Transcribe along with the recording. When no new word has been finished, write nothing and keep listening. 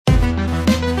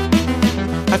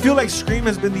I feel like Scream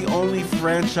has been the only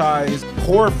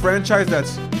horror franchise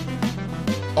that's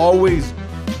always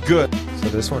good. So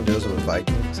this one deals with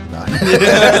Vikings? Nah.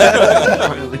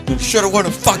 Should have won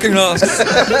a fucking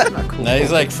Oscar. Cool. No,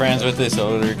 he's like friends with this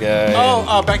older guy.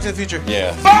 Oh, Back to the Future.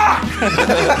 Yeah.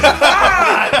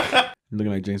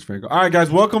 Looking like James Franco. All right, guys,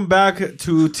 welcome back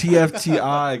to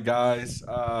TFTI, guys.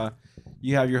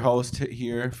 You have your host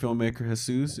here, filmmaker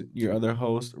Jesus, your other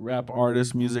host, rap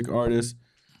artist, music artist.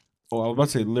 Oh, I was about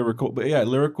to say lyrical, but yeah,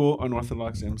 lyrical,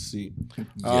 unorthodox MC.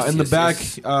 In the back,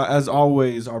 as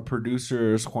always, our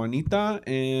producers Juanita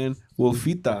and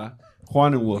Wolfita.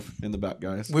 Juan and Wolf in the back,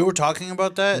 guys. We were talking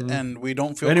about that, and we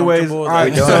don't feel Anyways, comfortable. all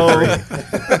right, with so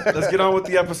let's get on with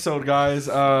the episode, guys.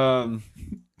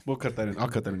 We'll cut that in. I'll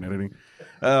cut that in editing.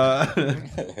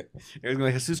 It was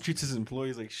like Jesus treats his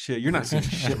employees like shit. You're not seeing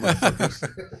shit,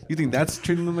 motherfuckers. You think that's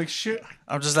treating them like shit?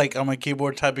 I'm just like on my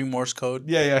keyboard typing Morse code.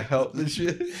 Yeah, help and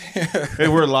shit. Hey,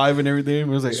 we're live and everything. It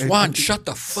was like, Swan, shut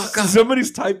the fuck up.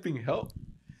 Somebody's typing help.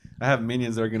 I have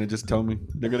minions that are gonna just tell me.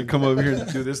 They're gonna come over here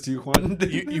and do this to you, Juan.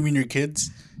 You mean your kids?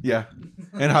 Yeah,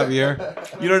 and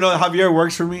Javier. You don't know Javier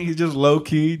works for me. He's just low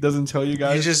key, doesn't tell you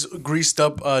guys. He's just greased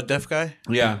up deaf guy.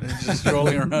 Yeah, He's just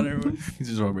rolling around everywhere. he's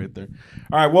just all right there.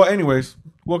 All right. Well, anyways,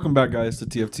 welcome back, guys, to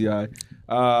TFTI.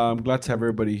 I'm glad to have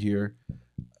everybody here.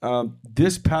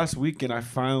 This past weekend, I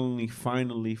finally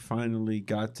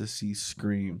got to see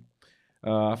Scream.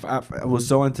 I was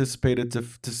so anticipated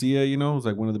to see it. You know, it was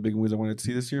like one of the big movies I wanted to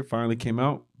see this year. Finally came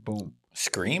out. Boom.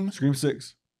 Scream? Scream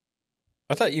 6.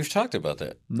 I thought you've talked about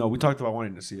that. No, we talked about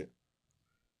wanting to see it.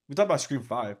 We talked about Scream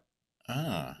 5.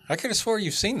 Ah, I could have swore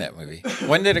you've seen that movie.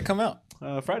 When did it come out?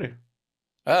 Friday.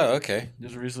 Oh, okay.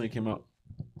 Just recently came out.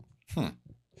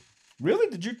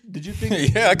 Really? Did you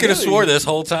think? Yeah, I could have Really? swore this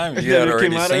whole time you had It already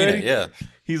came out seen already? it. Yeah.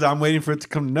 I'm waiting for it to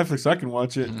come to Netflix so I can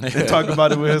watch it and talk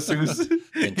about it with Jesus.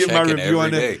 Been Get my checking review on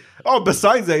every it. day. Oh,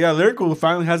 besides that, yeah, Lyrical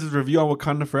finally has his review on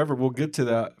Wakanda Forever. We'll get to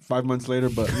that 5 months later,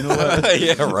 but you know what?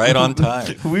 Yeah, right on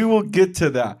time. We will get to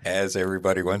that. As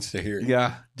everybody wants to hear.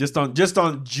 Yeah, just on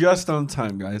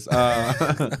time, guys.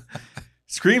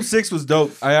 Scream 6 was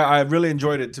dope. I really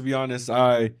enjoyed it, to be honest.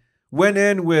 I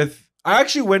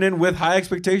actually went in with high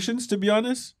expectations, to be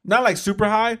honest. Not like super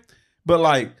high, but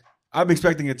like I'm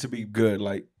expecting it to be good.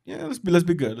 Like, yeah, let's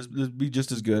be good. Let's be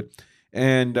just as good.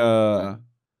 And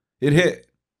it hit.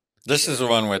 This is the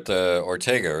one with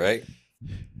Ortega, right?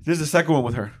 This is the second one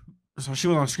with her. So she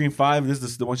was on Scream 5. This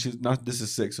is the one she's not. This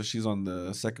is 6. So she's on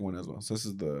the second one as well. So this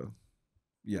is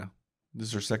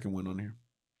her second one on here.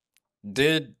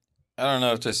 I don't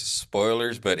know if this is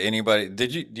spoilers, but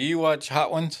do you watch Hot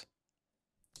Ones?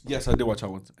 Yes, I did watch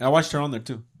Hot Ones. And I watched her on there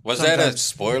too. Was that a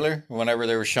spoiler whenever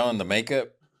they were showing the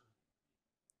makeup?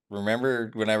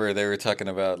 Remember whenever they were talking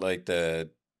about like the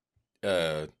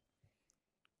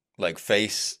like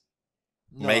face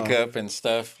makeup and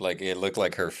stuff? Like it looked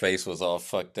like her face was all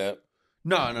fucked up.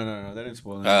 No. That didn't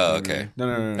spoil it. Oh, okay.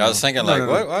 No. I was thinking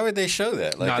why would they show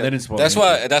that? Like, they didn't spoil That's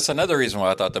anything. that's another reason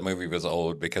why I thought the movie was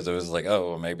old, because it was like,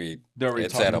 oh, well, maybe They're already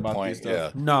it's talking at a about point. these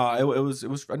stuff. No, it was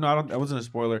no. I wasn't a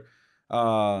spoiler.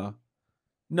 No.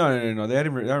 They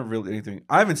hadn't revealed anything.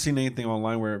 I haven't seen anything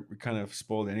online where it kind of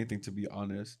spoiled anything, to be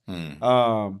honest.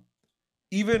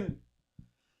 Even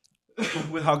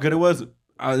with how good it was,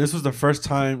 this was the first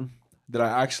time that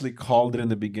I actually called it in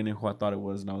the beginning who I thought it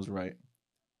was, and I was right.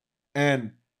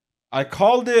 And I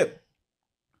called it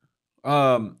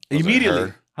immediately.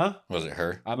 Her? Huh? Was it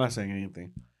her? I'm not saying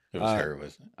anything. It was her,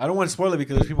 wasn't it? I don't want to spoil it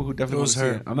because there's people who definitely It was want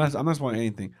to see her. it. I'm not spoiling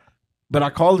anything. But I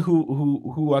called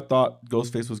who I thought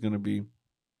Ghostface was gonna be.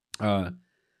 And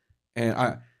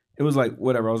it was like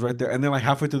whatever, I was right there. And then like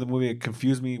halfway through the movie it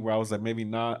confused me where I was like maybe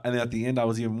not. And then at the end I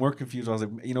was even more confused. I was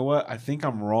like, you know what? I think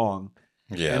I'm wrong.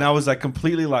 Yeah. And I was like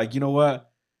completely like, you know what?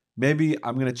 Maybe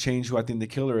I'm gonna change who I think the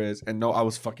killer is. And no, I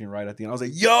was fucking right at the end. I was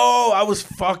like, yo, I was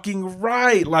fucking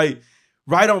right. Like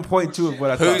right on point too of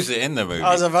what I thought. Who's in the movie?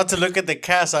 I was about to look at the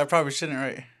cast. I probably shouldn't,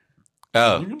 right?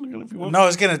 Oh, You can look at it if you want. No,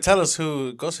 it's gonna tell us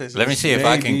who Ghostface is. let me see if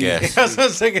I can Maybe. guess. I was gonna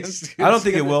say I don't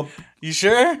think it will. You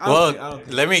sure? I don't Well,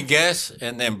 think- let me guess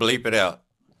and then bleep it out.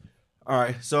 All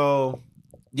right, so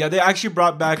yeah, they actually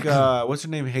brought back what's her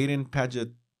name, Hayden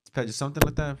Paget something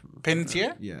like that.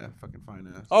 Panettiere? Yeah, fucking fine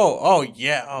ass. Oh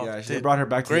yeah. Oh, Yeah, they brought her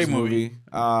back to great this movie.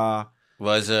 Was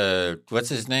what's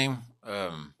his name?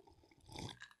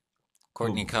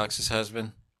 Courtney Cox's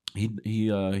husband. He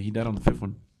died on the fifth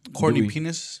one. Courtney Dewey.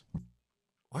 Penis.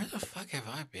 Where the fuck have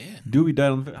I been? Dewey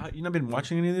died on the fifth. You not been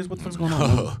watching any of this? What the fuck's going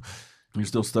on? man? You're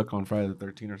still stuck on Friday the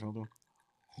 13th or something?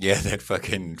 Yeah, that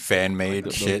fucking fan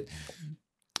made shit.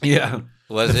 Yeah.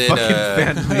 Was The it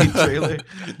fucking fan-made trailer,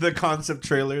 the concept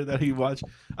trailer that he watched.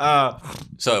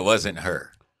 So it wasn't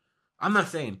her. I'm not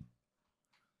saying.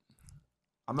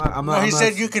 I'm not. No, he I'm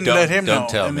said not, you can let him know. Don't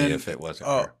tell and me then- if it wasn't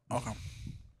Oh, her. okay.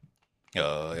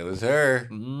 Oh, it was her.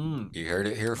 Mm, You heard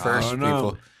it here I first, don't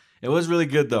know. people. It was really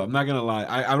good though. I'm not gonna lie.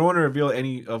 I don't want to reveal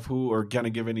any of who or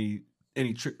gonna give any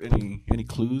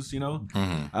clues. You know.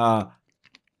 Mm-hmm.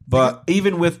 But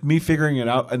even with me figuring it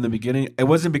out in the beginning, it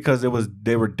wasn't because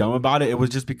they were dumb about it. It was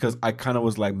just because I kind of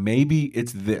was like, maybe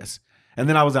it's this. And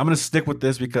then I'm gonna stick with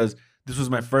this because this was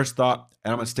my first thought,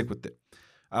 and I'm gonna stick with it.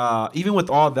 Even with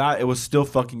all that, it was still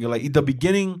fucking good. Like the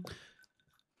beginning,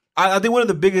 I think one of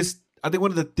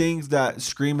the things that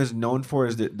Scream is known for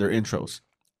is their intros.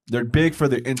 They're big for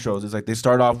their intros. It's like they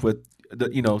start off with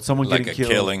someone Like getting a killed.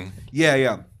 killing.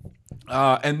 Yeah.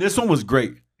 And this one was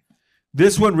great.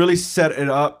 This one really set it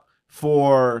up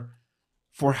for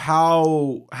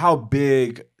how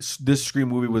big this Scream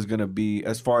movie was gonna be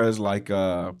as far as like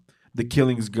the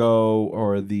killings go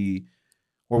or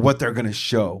what they're gonna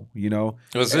show. You know,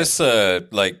 Was this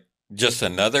like just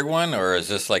another one, or is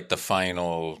this like the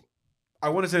final? I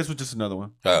want to say this was just another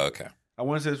one. Oh, okay.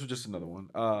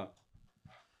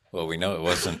 Well, we know it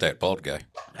wasn't that bald guy.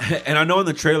 And I know in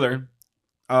the trailer,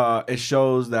 it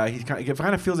shows that it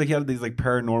kind of feels like he had these like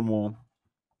paranormal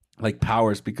like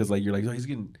powers because like you're like, oh, he's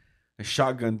getting a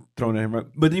shotgun thrown at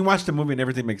him. But then you watch the movie and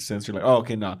everything makes sense. You're like, oh,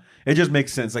 okay, no, it just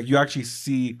makes sense. Like you actually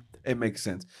see it makes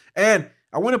sense. And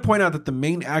I want to point out that the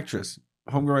main actress,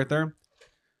 homegirl right there,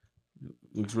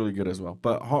 looks really good as well.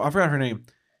 But I forgot her name.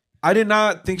 I did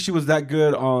not think she was that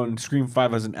good on Scream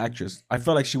 5 as an actress. I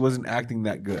felt like she wasn't acting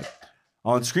that good.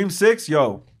 On Scream 6,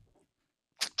 yo,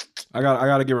 I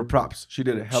gotta give her props. She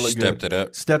did it hella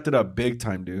good. Stepped it up big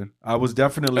time, dude. I was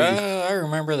definitely I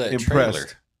remember that impressed.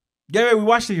 trailer. Yeah, we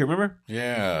watched it here, remember?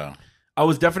 Yeah. I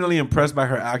was definitely impressed by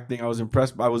her acting. I was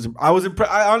impressed. I was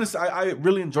impressed. I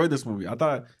really enjoyed this movie. I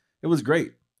thought it was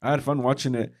great. I had fun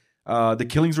watching it. The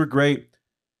killings were great.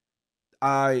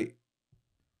 I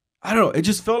don't know. It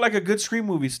just felt like a good Scream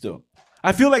movie still.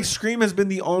 I feel like Scream has been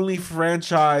the only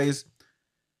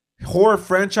horror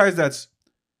franchise that's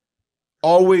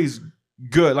always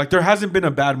good. Like there hasn't been a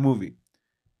bad movie.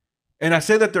 And I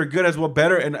say that they're good as well,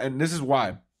 better, and this is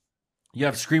why. You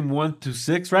have Scream 1 to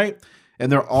 6, right?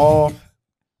 And they're all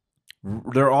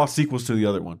sequels to the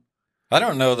other one. I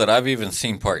don't know that I've even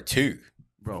seen part 2.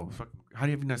 Bro, how have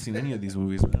you not seen any of these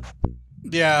movies, man?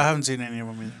 Yeah, I haven't seen any of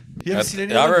them either. You haven't seen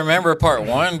any of I them? remember part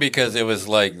 1 because it was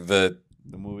like the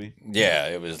movie. Yeah,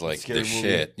 it was like Scary the movie.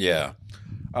 shit. Yeah.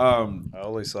 I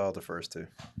only saw the first two.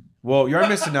 Well, you're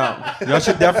missing out. Y'all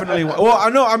should definitely. Well, I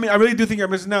know. I mean, I really do think you're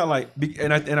missing out. Like,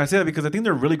 and I say that because I think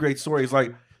they're really great stories.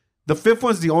 Like, the fifth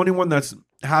one's the only one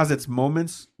has its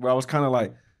moments where I was kind of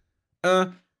like,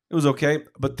 it was okay.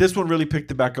 But this one really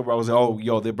picked it back up. Where I was like, oh,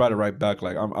 yo, they brought it right back.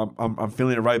 Like, I'm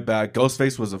feeling it right back.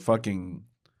 Ghostface was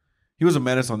he was a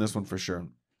menace on this one for sure.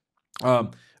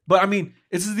 But I mean,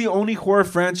 this is the only horror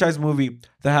franchise movie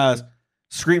that has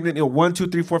Scream 1, 2,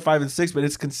 3, 4, 5, and 6, but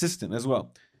it's consistent as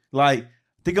well. Like,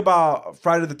 think about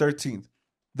Friday the 13th.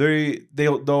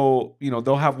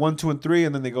 They'll have 1, 2, and 3,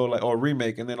 and then they go like, oh,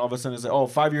 remake, and then all of a sudden it's like, oh,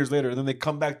 5 years later, and then they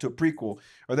come back to a prequel,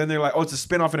 or then they're like, oh, it's a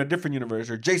spinoff in a different universe,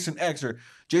 or Jason X, or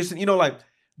Jason, like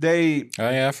they. Oh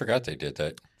yeah, I forgot they did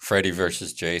that. Freddy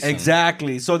versus Jason.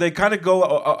 Exactly. So they kind of go,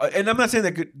 and I'm not saying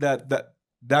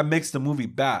that makes the movie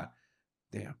bad.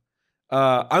 Damn.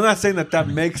 I'm not saying that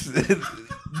makes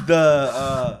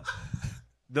the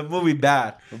movie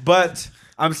bad, but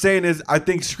I'm saying I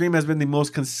think Scream has been the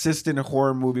most consistent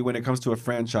horror movie when it comes to a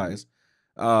franchise.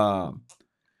 You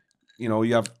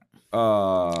have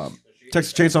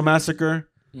Texas Chainsaw Massacre.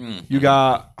 Mm-hmm. You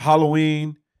got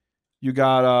Halloween. You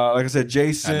got like I said,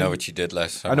 Jason. I Know What You Did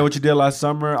Last Summer. I Know What You Did Last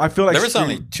Summer. I feel like there was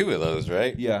only 2 of those,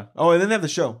 right? Yeah. Oh, and then they have the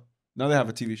show. Now they have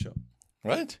a TV show.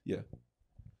 What? Yeah.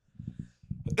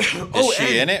 Is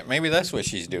she in it? Maybe that's what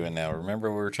she's doing now. Remember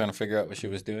we were trying to figure out what she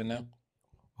was doing now?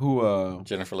 Who?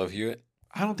 Jennifer Love Hewitt?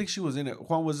 I don't think she was in it.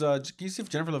 Juan was. Can you see if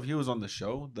Jennifer Love Hewitt was on the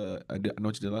show? I Know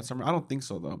What You Did Last Summer. I don't think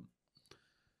so though.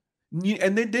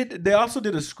 And they also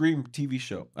did a Scream TV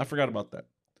show. I forgot about that.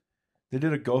 They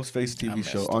did a Ghostface TV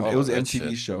show on. It was an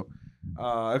MTV show.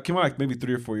 It came out like maybe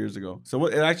 3 or 4 years ago. So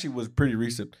it actually was pretty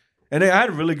recent, and it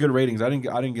had really good ratings. I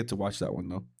didn't get to watch that one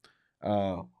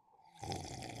though.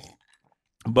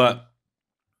 But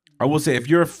I will say, if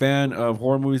you're a fan of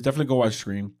horror movies, definitely go watch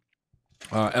Scream.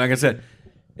 And like I said,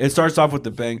 it starts off with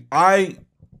the bang. I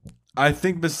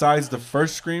think besides the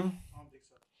first Scream,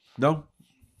 no.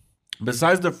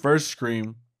 Besides the first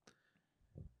Scream,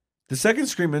 the second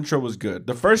Scream intro was good.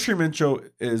 The first Scream intro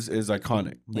is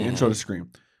iconic. The intro to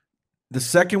Scream. The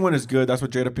second one is good. That's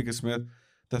with Jada Pinkett Smith.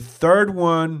 The third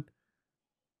one,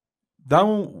 that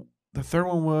one The third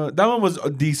one was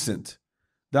decent.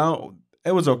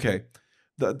 It was okay.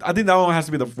 I think that one has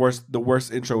to be the worst. The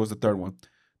worst intro was the third one.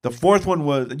 The fourth one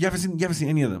was you haven't seen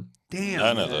any of them. Damn,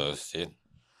 None of those, dude.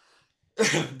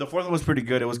 The fourth one was pretty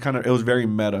good. It was very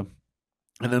meta.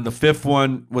 And then the fifth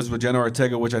one was with Jenna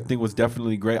Ortega, which I think was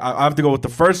definitely great. I have to go with the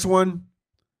first one,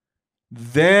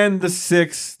 then the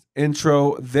sixth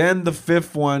intro, then the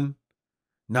fifth one.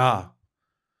 Nah.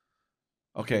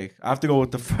 Okay, I have to go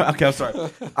with okay, I'm sorry.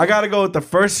 I got to go with the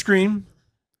first Scream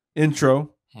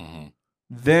intro,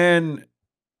 then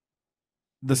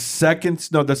the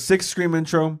sixth Scream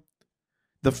intro,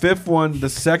 the fifth one, the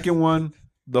second one,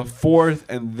 the fourth,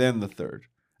 and then the third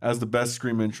as the best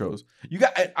Scream intros.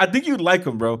 I think you'd like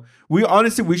them, bro. We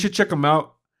should check them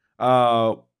out,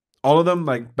 all of them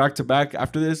like back to back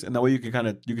after this, and that way you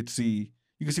can see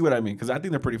what I mean, because I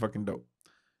think they're pretty fucking dope.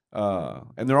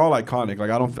 And they're all iconic.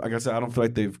 Like I said, I don't feel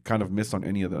like they've kind of missed on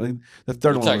any of them. I think the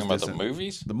third one. Talking about the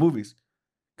movies? The movies,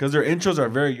 because their intros are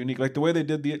very unique. Like the way they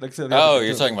did like I said.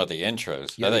 You're talking about the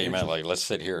intros. Yeah, I thought you meant like let's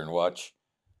sit here and watch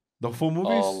the full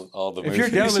movies. All the if movies. you're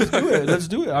down, let's do it. Let's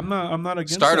do it. I'm not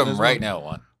against. Start it. them right now,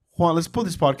 Juan. Juan, let's put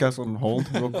this podcast on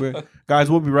hold real quick, guys.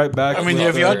 We'll be right back. I mean,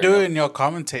 if y'all do it and y'all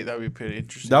commentate, that would be pretty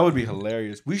interesting. That would be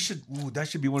hilarious. We should. That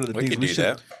should be one of the things. We should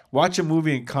that. Watch a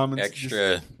movie and comment.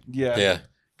 Extra. Yeah.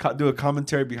 Do a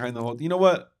commentary behind the whole. You know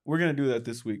what? We're gonna do that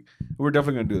this week. We're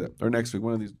definitely gonna do that, or next week.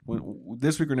 One of these.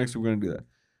 This week or next week, we're gonna do that.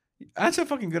 That's a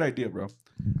fucking good idea, bro.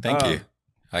 Thank you.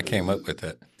 I came up with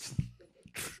that.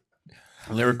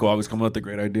 Lyrical always coming up with the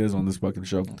great ideas on this fucking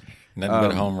show. Nothing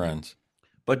but home runs.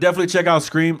 But definitely check out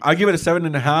Scream. I give it a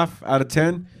 7.5 out of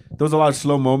 10. There was a lot of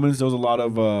slow moments. There was a lot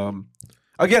of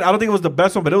again, I don't think it was the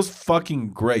best one, but it was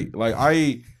fucking great. Like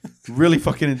I really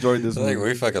fucking enjoyed this I movie. think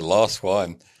we fucking lost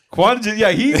Juan. Quan,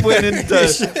 he went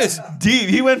into deep.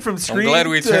 He went from Scream. I'm glad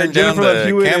we to turned down Jennifer Love the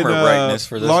Hewitt camera and, brightness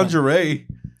for this lingerie.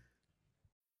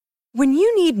 When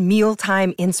you need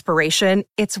mealtime inspiration,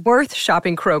 it's worth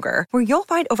shopping Kroger, where you'll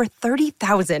find over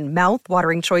 30,000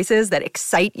 mouth-watering choices that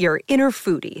excite your inner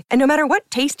foodie. And no matter what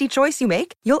tasty choice you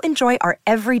make, you'll enjoy our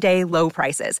everyday low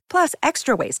prices, plus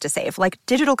extra ways to save, like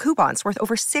digital coupons worth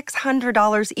over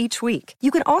 $600 each week. You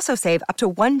can also save up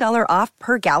to $1 off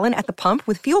per gallon at the pump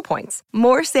with fuel points.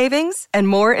 More savings and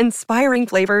more inspiring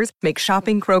flavors make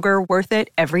shopping Kroger worth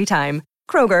it every time.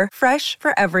 Kroger, fresh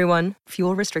for everyone.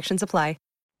 Fuel restrictions apply.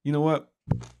 You know what?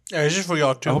 Yeah, it's just for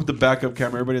y'all too. I hope the backup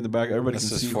camera, everybody in the back, everybody This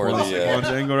can is see for Juan's, the, Juan's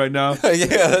angle right now.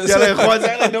 Yeah, Like Juan's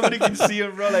angle, like nobody can see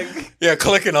him, bro. Like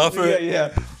clicking off of it.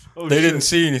 yeah. Oh, They shit. didn't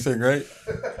see anything, right?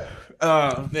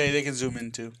 They can zoom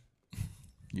in too.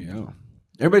 Yeah.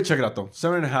 Everybody check it out though.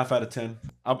 7.5 out of 10.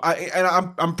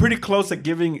 I'm pretty close at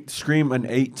giving Scream an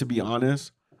 8, to be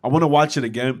honest. I want to watch it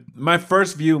again. My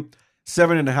first view,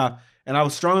 7.5. And I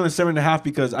was strong on the 7.5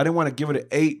 because I didn't want to give it an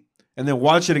 8 and then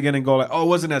watch it again and go like, oh, it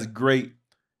wasn't as great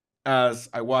as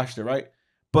I watched it, right?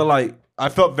 But like I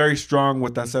felt very strong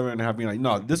with that 7.5 being like,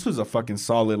 no, this was a fucking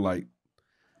solid like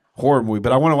horror movie.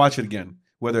 But I want to watch it again.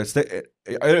 Whether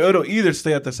it'll either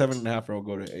stay at the 7.5 or it'll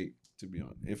go to 8, to be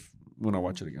honest, when I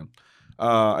watch it again.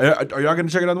 Are y'all gonna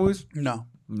check it out the movies? No.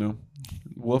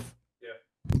 Wolf? Yeah.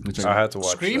 I had to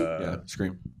watch Scream? Yeah,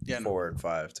 Scream. Yeah, no. 4 and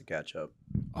 5 to catch up.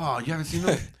 Oh, you haven't seen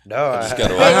them? No, I Just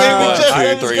gotta haven't. watch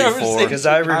 1, 2, 3, 4. Because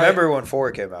I remember when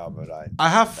 4 came out, but I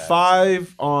have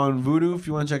 5 on Vudu if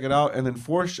you want to check it out, and then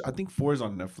 4. I think 4 is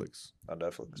on Netflix. on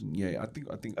Netflix. Yeah,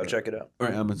 I think. I'll check it out. Or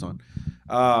Amazon.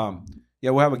 Yeah,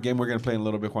 we'll have a game we're gonna play in a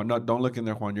little bit, Juan. No, don't look in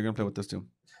there, Juan. You're gonna play with this too.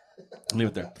 Leave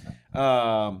it there.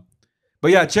 But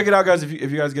yeah, check it out, guys. If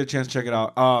you guys get a chance, check it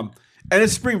out. And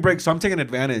it's spring break, so I'm taking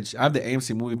advantage. I have the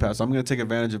AMC movie pass, so I'm gonna take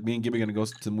advantage of me and Gibby gonna go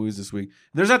to the movies this week.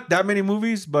 There's not that many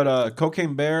movies, but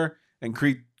Cocaine Bear and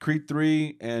Creed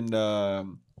 3 and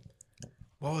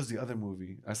what was the other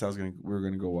movie? I said we were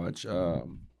gonna go watch.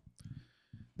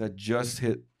 That just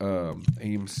hit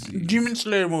AMC. Demon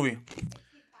Slayer movie.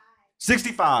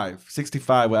 65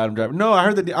 with Adam Driver. No, I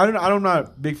heard that. I'm not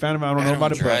a big fan of it. I don't know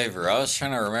about Adam it. Driver. I was trying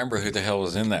to remember who the hell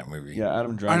was in that movie. Yeah,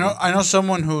 Adam Driver. I know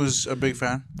someone who's a big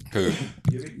fan. Who?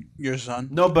 Your son.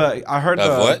 No, but I heard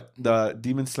What? the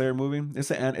Demon Slayer movie.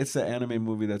 It's an anime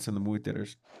movie that's in the movie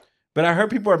theaters. But I heard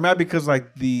people are mad because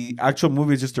like the actual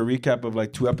movie is just a recap of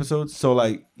like 2 episodes. So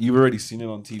like you've already seen it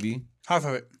on TV. Half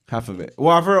of it. Half of it.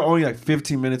 Well, I've heard only like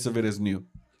 15 minutes of it is new,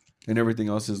 and everything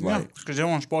else is Yeah, like. because they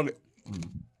don't want to spoil it.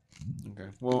 Okay.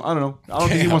 Well, I don't know. I don't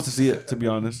think he wants to see it, to be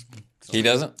honest. He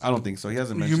doesn't? I don't think so. He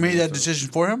hasn't. You mentioned made it, that so. decision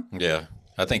for him? Yeah.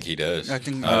 I think he does. I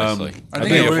think- honestly. I I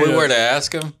think think he if really we were does. to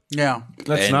ask him, Yeah.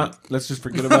 Let's just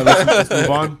forget about it. Let's move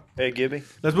on. Hey, Gibby.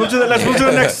 Let's move to the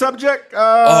next subject.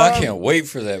 oh, I can't wait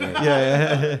for that movie.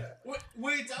 Yeah.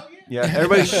 Wait, tell you? Yeah,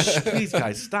 everybody, please,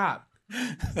 guys, stop.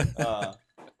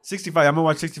 65. I'm gonna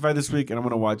watch 65 this week, and I'm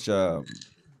gonna watch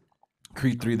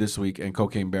Creed 3 this week, and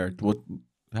Cocaine Bear. We'll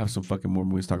have some fucking more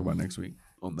movies to talk about next week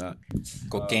on that.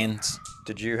 Cocaines.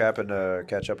 Did you happen to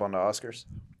catch up on the Oscars?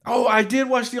 Oh, I did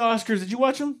watch the Oscars. Did you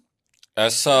watch them? I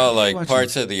saw like watch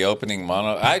parts of the opening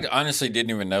monologue. I honestly didn't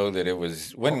even know that it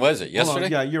was. When was it? Yesterday?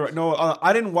 Yeah, you're right. No,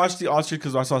 I didn't watch the Oscars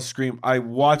because I saw Scream. I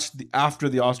watched after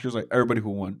the Oscars, like everybody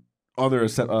who won, other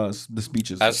the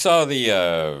speeches. I saw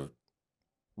the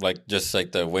like just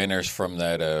like the winners from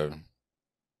that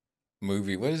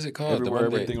movie. What is it called? Everywhere,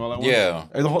 Everything, All at Once. Yeah,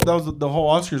 And the whole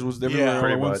Oscars was everywhere, Yeah, all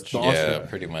pretty at once. much. The yeah, Oscar.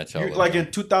 pretty much. All Like of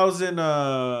in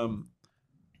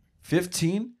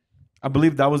 2015, I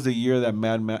believe that was the year that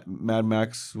Mad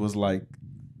Max was like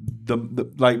the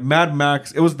like Mad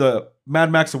Max. It was the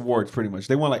Mad Max Awards, pretty much.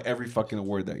 They won like every fucking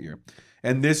award that year.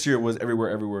 And this year was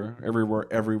everywhere.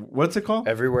 What's it called?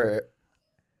 Everywhere.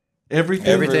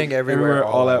 Everything, everywhere,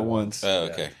 all at once. Oh,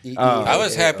 okay. Yeah. I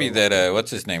was happy that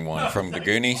what's his name won from the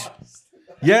Goonies.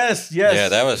 Yes. Yeah,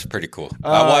 that was pretty cool.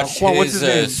 I watched Quan, what's his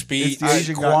his name? speech. It's the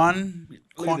Asian guy. Quan.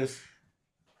 Look at this.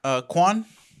 Quan.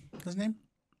 His name?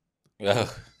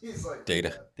 Oh,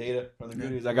 Data. Data from the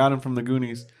Goonies. I got him from the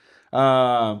Goonies.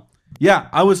 Yeah,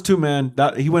 I was too, man.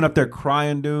 He went up there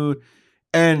crying, dude,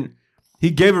 and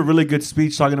he gave a really good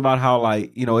speech talking about how,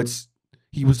 like, you know,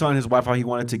 he was telling his wife how he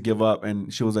wanted to give up,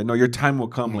 and she was like, "No, your time will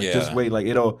come. Like, just wait. Like,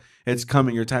 it's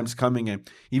coming. Your time's coming." And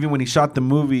even when he shot the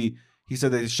movie, he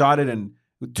said they shot it, and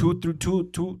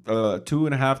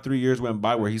 2.5, 3 years went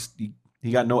by where he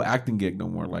got no acting gig no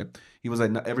more. Like, he was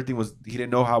like, everything was. He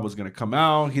didn't know how it was gonna come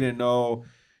out. He didn't know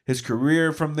his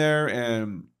career from there,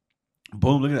 and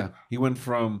boom, look at that. He went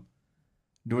from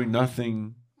doing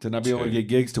nothing to not be able to get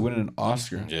gigs to winning an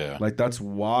Oscar. Yeah. Like, that's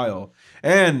wild.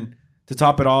 And to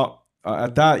top it all,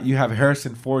 at that, you have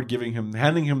Harrison Ford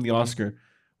handing him the Oscar,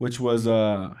 which was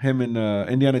him in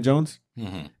Indiana Jones.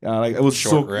 Mm-hmm. Like, it was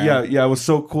Short so round. yeah, it was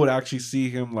so cool to actually see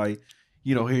him, like,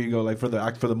 you know, here you go, like for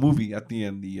the movie at the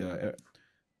end,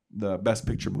 the Best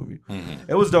Picture movie.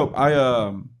 Mm-hmm. It was dope.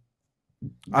 I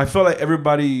felt like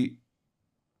everybody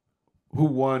who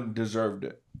won deserved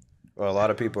it. Well, a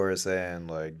lot of people are saying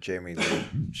like Jamie Lee.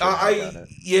 should have done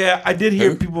it. I did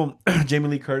hear Who? people. Jamie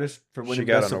Lee Curtis for She winning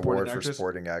got Best an Supporting award for Actress.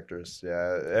 supporting actress.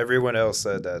 Yeah, everyone else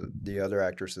said that the other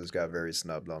actresses got very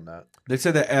snubbed on that. They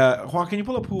said that Juan, can you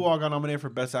pull up who all got nominated for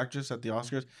Best Actress at the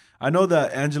Oscars? I know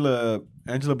that Angela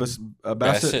Bassett.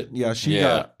 Bassett. Yeah,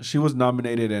 Yeah. she was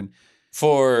nominated, and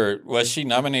Was she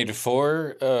nominated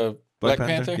for Black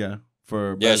Panther? Yeah,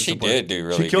 for Yeah, Best she Supporting. did do She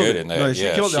really killed good it. in that. No, she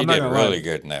Yeah, killed it. she I'm not did gonna lie. really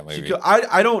good in that movie.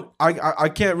 I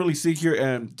can't really sit here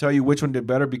and tell you which one did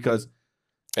better because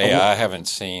Hey, I haven't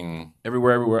seen.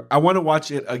 everywhere. I want to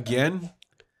watch it again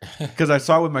because I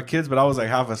saw it with my kids, but I was like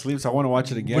half asleep, so I want to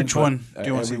watch it again. Which but one do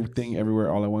you wanna see? Everything,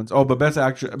 everywhere, all at once. Oh, but Best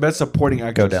Supporting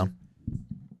Actress. Go down.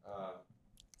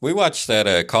 We watched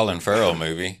that Colin Farrell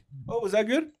movie. Oh, was that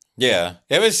good? Yeah,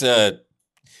 it was. It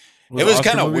was Oscar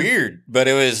kind of movie? weird, but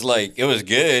it was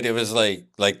good. It was like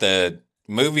the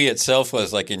movie itself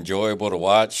was like enjoyable to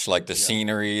watch, like the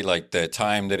scenery, like the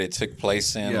time that it took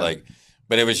place in, Yeah. like.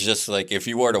 But it was just like if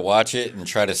you were to watch it and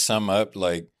try to sum up,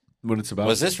 like, What it's about?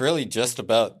 was this really just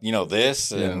about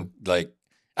this and like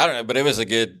I don't know, but it was a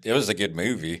good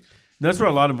movie. That's where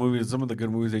a lot of movies, some of the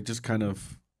good movies, they just kind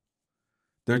of,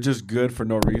 they're just good for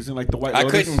no reason. Like the White I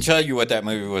Lotus. couldn't tell you what that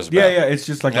movie was about. Yeah, it's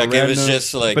just like a Like it was random-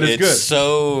 just like but it's it's good.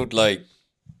 so like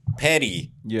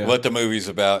petty Yeah. what the movie's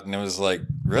about, and it was like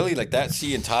really like that's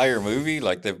the entire movie,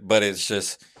 like but it's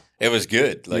just it was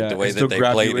good, like Yeah, the way it still that they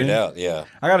grabbed played you it in. out. Yeah,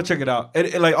 I gotta check it out.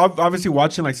 It like obviously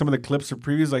watching like some of the clips or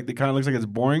previews, like it kind of looks like it's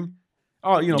boring.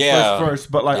 Oh, Yeah. first,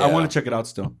 but like I Yeah. want to check it out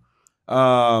still.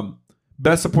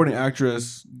 Best Supporting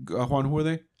Actress, Juan, who are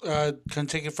they?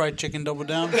 Kentucky Fried Chicken Double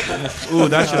Down. Ooh,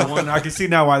 that should have won. I can see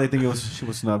now why they think she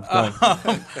was snubbed. Go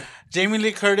ahead. Jamie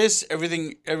Lee Curtis,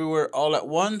 Everything Everywhere All at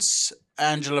Once.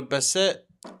 Angela Bassett,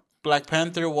 Black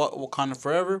Panther, Wakanda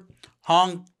Forever.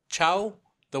 Hong Chow,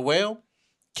 The Whale.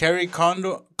 Carrie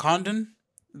Condon,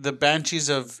 The Banshees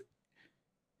of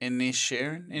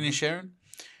Inisherin.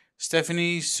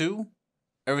 Stephanie Sue,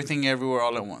 Everything Everywhere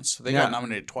All at Once. So they Yeah. got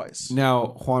nominated twice.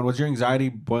 Now, Juan, was your anxiety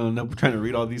boiling up trying to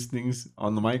read all these things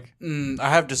on the mic? I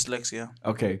have dyslexia.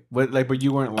 Okay, but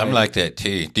you weren't. I'm like that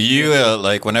too. Do you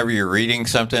like whenever you're reading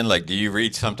something, like do you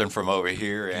read something from over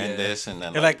here and this, and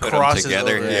then It, like, put them crosses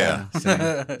together? over. Yeah,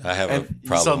 Same. I have a And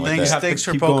problem So with thanks, that. have to thanks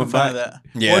for keep poking going fun of back.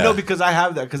 that. Yeah, Well, no, because I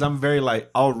have that because I'm very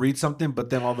like I'll read something, but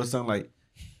then all of a sudden like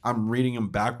I'm reading them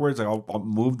backwards. Like I'll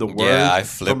move the word. Yeah, I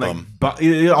flip like, them.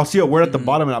 I'll see a word at the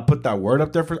bottom and I'll put that word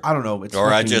up there for. I don't know. It's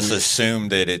Or I just weird. assume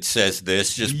that it says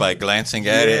this just by glancing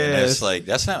at it, and it's Yes. like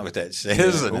that's not what that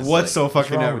says. And it's What's like, so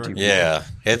fucking wrong ever? with you? yeah,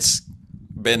 it's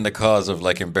been the cause of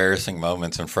like embarrassing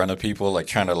moments in front of people, like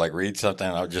trying to like read something.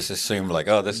 And I'll just assume like,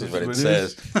 oh, this is what it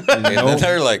says, and then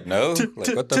they're like, no,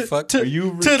 like what the fuck? Are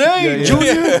you Today,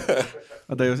 Junior.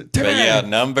 I thought it was, But yeah,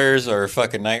 numbers are a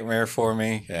fucking nightmare for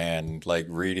me, and like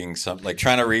reading something, like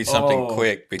trying to read something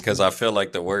quick because I feel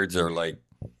like the words are like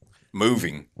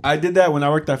moving. I did that when I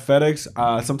worked at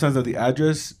FedEx. Sometimes at the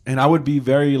address, and I would be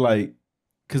very like,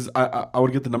 because I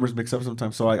would get the numbers mixed up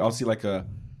sometimes. So I'll see like a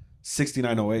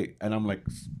 6908, and I'm like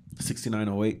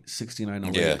 6908,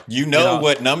 6908. Yeah, you know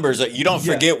what numbers are. You don't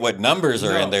Yeah. forget what numbers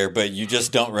are No. in there, but you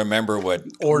just don't remember what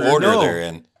order No. they're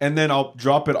in. And then I'll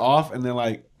drop it off, and then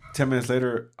like 10 minutes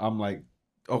later, I'm like,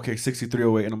 okay,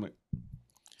 6308, and I'm like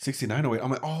 6908. I'm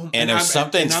like, oh, And if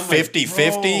something's and I'm like,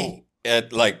 50-50,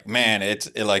 at like, man, it's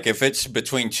like if it's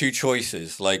between two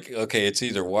choices, like, okay, it's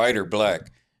either white or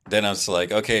black, then it's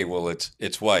like, okay, well,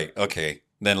 it's white. Okay.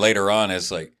 Then later on, it's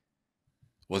like,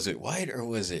 was it white or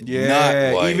was it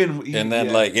not white? And then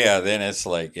then it's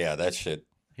like, yeah, that shit.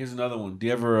 Here's another one. Do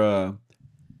you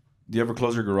ever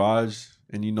close your garage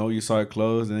and you know you saw it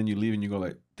closed, and then you leave and you go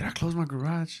like, did I close my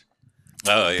garage?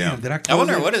 Oh, yeah. Damn, did I I close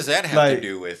wonder, it? what does that have Like, to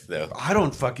do with, though? I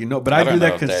don't fucking know, but I I don't do know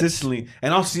that if that's- consistently,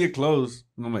 and I'll see it close,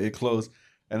 and I'm like, it closed,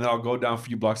 and then I'll go down a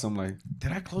few blocks. I'm like,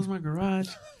 did I close my garage?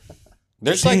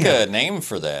 There's like a name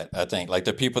for that, I think. Like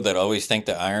the people that always think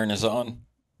the iron is on.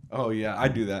 Oh yeah, I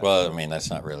do that. Well, I mean, that's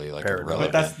not really like Paranoid. But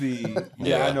irrelevant. that's the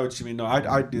Yeah. I know what you mean. No,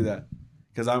 I do that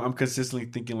because I'm consistently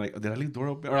thinking like, did I leave the door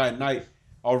open? Or at night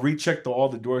I'll recheck all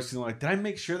the doors. And I'm like, did I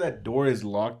make sure that door is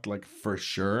locked like for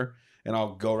sure? And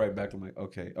I'll go right back. I'm like,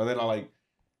 okay. Or then I'll like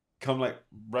come like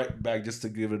right back just to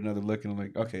give it another look, and I'm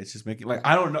like, okay, it's just making like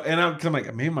I don't know. And I'm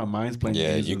like, maybe my mind's playing.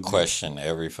 Yeah, games you with me. question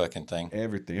every fucking thing.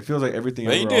 Everything. It feels like everything.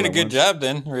 Well, you everywhere did a all at good once. job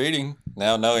then reading.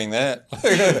 Now knowing that.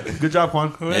 Good job,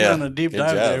 Juan. We went Yeah, on a deep good dive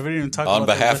job. there. We didn't even talk On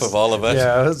about behalf the of all of us.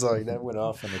 Yeah, I was like, that went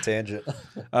off on a tangent.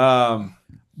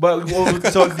 But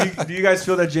so do you guys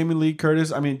feel that Jamie Lee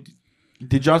Curtis? I mean,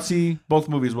 did y'all see both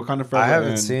movies? Wakanda Forever. I haven't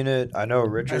and- seen it. I know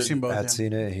Richard seen both, had yeah.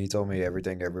 seen it. He told me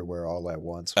Everything Everywhere All at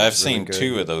Once. I've was really seen good.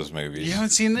 2 of those movies. You haven't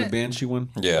seen the it? Banshee one.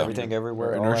 Yeah. Everything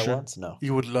Everywhere All at Inertia? Once? No.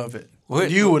 You would love it. What-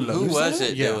 You would love who it. was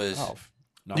it Yeah. that was... Oh,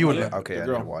 No, You would yeah, love okay, the I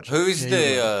girl. didn't watch it. Who's Yeah,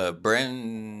 you the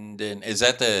Brendan? Is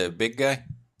that the big guy?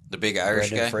 The big Irish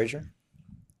Brendan guy? Fraser?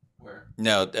 Where?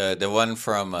 No, the one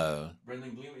from...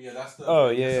 Brendan Gleeman. Yeah, that's the. Oh,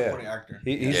 yeah, yeah. supporting actor.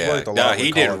 He's yeah, worked a lot. no, with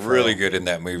he did Colin really Farrell. good in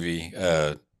that movie.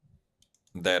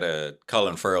 That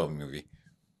Colin Farrell movie.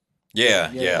 Yeah,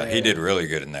 he did really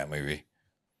good in that movie.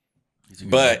 He's a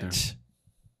good actor. But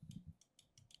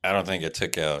I don't think it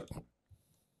took out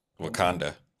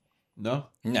Wakanda. No.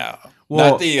 No,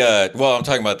 Well- not the. I'm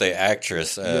talking about the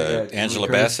actress Yeah, Angela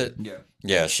Curtis. Bassett. Yeah.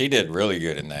 Yeah, she did really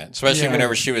good in that. Especially Yeah.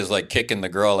 whenever she was like kicking the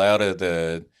girl out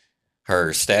of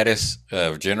her status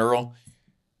of general,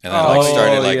 and then like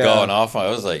started like yeah. going off. I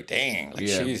was like, dang, like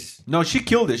Yeah. she's. No, she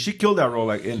killed it. She killed that role.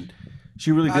 Like, and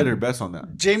she really did her best on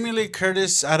that. Jamie Lee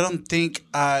Curtis, I don't think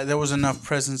there was enough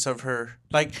presence of her.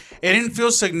 Like, it didn't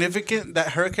feel significant, that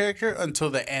her character, until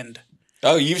the end.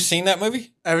 Oh, you've seen that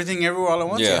movie? Everything Everywhere All at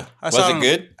Once? Yeah. I Was saw it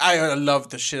good? I loved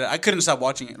the shit. I couldn't stop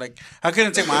watching it. Like, I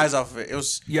couldn't take my eyes off of it. It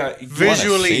was Yeah. see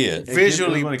visually it.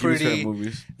 visually One of Kimmy's favorite pretty,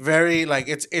 movies. very, like,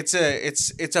 it's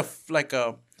a like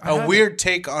a weird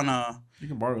take on You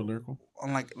can borrow a lyrical.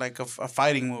 a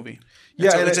fighting movie.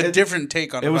 Yeah, it's and a it- different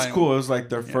take on It a was fighting cool. movie. It was like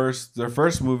their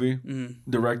first movie Mm-hmm.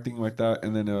 directing like that,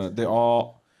 and then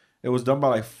it was done by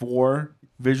like 4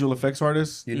 visual effects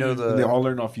artists. You know and they all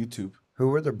learned off YouTube. who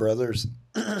were the brothers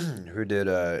who did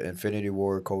Infinity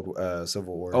War,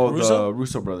 Civil War? Oh, Russo? the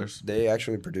Russo brothers. They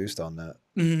actually produced on that,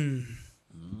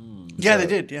 Yeah, they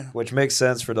did. Yeah. which makes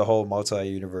sense for the whole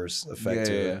multi-universe effect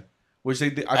to it. Which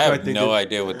they did. I feel have like they no did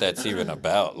idea what that's even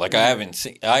about. Like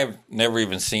I've never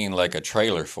even seen like a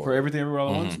trailer for for it. everything everywhere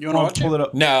all at once. You wanna watch pull it? it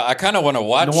up? No, I kind of want to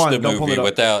watch No, Juan, the don't pull movie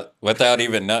it up. without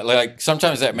even like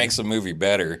sometimes that makes the movie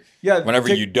better. Yeah, Whenever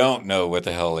take- you don't know what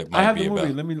the hell it I might have be the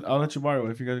movie. about. I'll let you borrow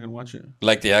it if you guys are gonna watch it.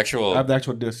 Like the actual. I have the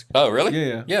actual disc. Oh, really?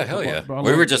 Yeah. Hell yeah. Bro, I'll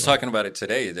We let were you- just talking about it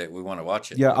today that we want to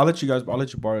watch it. Yeah, I'll let you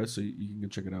borrow it so you can go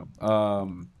check it out.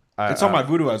 It's on my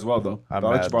Voodoo as well though. I'm But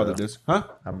I'll let you mad, borrow the though. disc. Huh?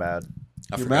 I'm mad.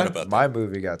 I You're forgot mad? about that. My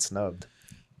movie got snubbed.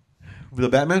 The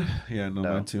Batman? Yeah, no,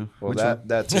 No. mine too. Well, Which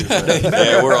that too.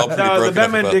 Yeah, we're all pretty no, the broken up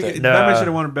Batman about did. that. The Nah. Batman should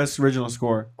have won best original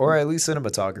score. Or at least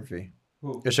cinematography.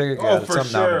 It should have Oh, got for some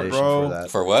sure, nomination bro. for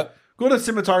that. For what? Go to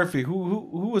cinematography.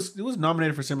 Who was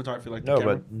nominated for cinematography? Like the No,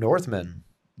 camera? but Northman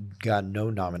got no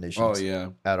nominations. Oh yeah,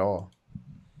 At all.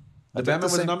 the think Batman the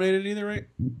was same- nominated either, right?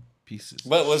 Pieces.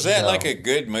 But was that No. like a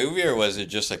good movie or was it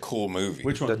just a cool movie?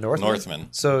 Which The one? Northman?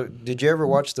 So, did you ever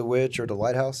watch The Witch or The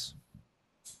Lighthouse?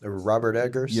 Or Robert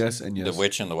Eggers? Yes and yes. The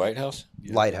Witch in the White House?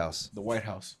 Yeah. Lighthouse. The White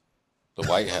House. The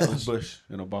White House? Bush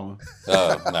and Obama.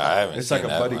 Oh, no, I haven't It's seen like a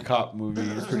that buddy one. cop movie.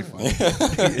 It's pretty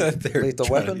funny. They're Lethal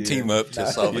trying Weapon? to team up to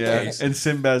solve a Yeah, case. and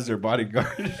Sinbad's their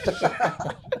bodyguard.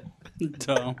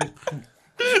 Dumb.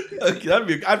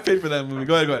 Okay, I'd pay for that movie.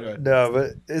 Go ahead. No,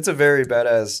 but it's a very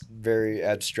badass, very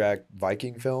abstract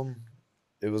Viking film.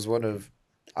 It was one of,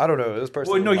 I don't know, it was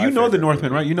personally Well, no, my you know the favorite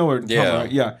Northman, movie. right? You know where. Yeah.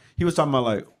 Right? Yeah. He was talking about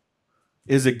like,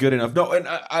 is it good enough? No, and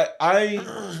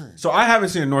so I haven't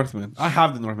seen the Northman. I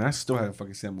have the Northman. I still haven't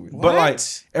fucking seen the movie. But like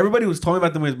What? everybody who's told me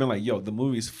about the movie has been like, yo, the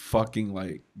movie's fucking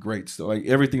like great. Still, like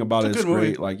everything about It's it a is good movie.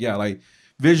 great. Like yeah, like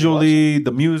visually,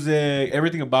 the music,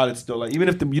 everything about it still like even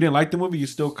if you didn't like the movie, you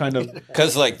still kind of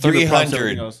Because like give it props to 300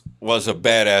 everything else. was a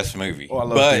badass movie. Oh, I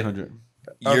love but 300.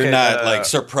 you're Okay, not like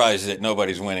surprised that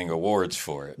nobody's winning awards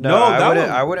for it. No, No, I that wouldn't.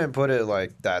 one- I wouldn't put it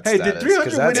like that. Hey, did status, 300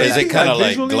 'cause win that's Is it anything? kind of Like, like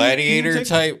visually, Gladiator can you take-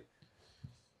 type?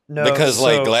 no, Because so,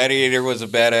 like Gladiator was a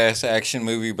badass action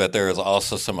movie, but there was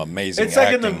also some amazing It's like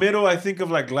in acting. the middle, I think,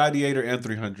 of like Gladiator and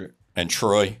 300. And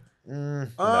Troy. No,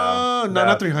 no.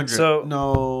 not 300. So-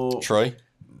 no, Troy?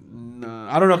 no,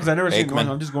 I don't know because I never seen Aikman? one.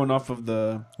 I'm just going off of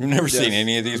the. You've never Yes. seen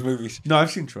any of these movies? No,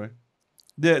 I've seen Troy.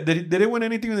 Did it win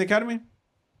anything in the Academy?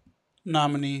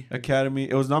 Nominee. Academy.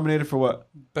 It was nominated for what?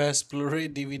 Best Blu-ray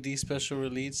DVD special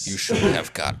release. You should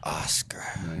have got Oscar.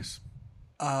 Nice.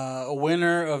 A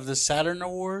winner of the Saturn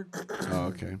Award. Oh,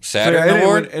 okay. Saturn it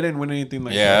Award? Didn't win anything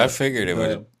like Yeah, I that. figured it But would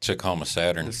have took home a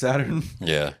Saturn. The Saturn.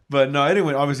 Yeah. But no, it didn't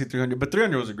win. Obviously 300. But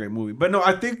 300 was a great movie. But no,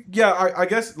 I think I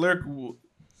guess Lyrical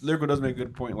does make a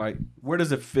good point. Like, where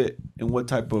does it fit in what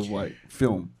type of like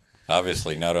film?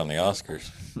 Obviously not on the Oscars.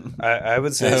 I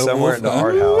would say Yeah, somewhere in the Wolf,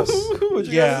 art house. What'd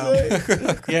you Yeah. guys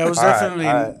say? Yeah, it was All right, definitely.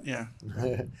 all right.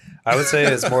 Yeah. I would say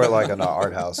it's more like an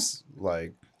art house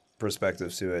like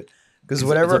perspective to it. Because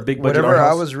It's a big budget whatever art I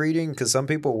house? was reading, because some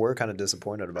people were kind of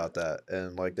disappointed about that,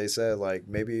 and like they said, like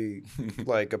maybe,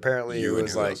 like apparently You it and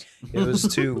was who like else? it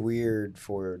was too weird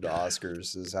for the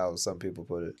Oscars, is how some people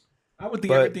put it. I would think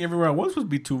But- everything everywhere at once would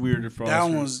be too weird for That Oscars.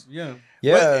 one was- yeah.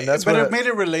 Yeah, but, and that's but what it made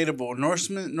it relatable.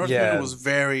 Northman Yeah. was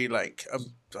very like I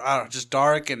don't know, just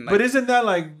dark and like, But isn't that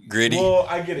like Gritty? Well,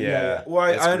 I get it. Yeah. Yeah, Well,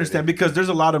 it's I understand because there's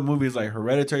a lot of movies like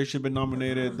Hereditary should have been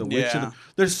nominated. The Witch. Yeah. Should have,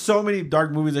 there's so many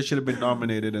dark movies that should have been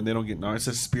nominated and they don't get nominated.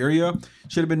 Suspiria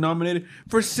should have been nominated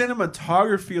for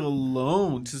cinematography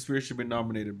alone. Suspiria should have been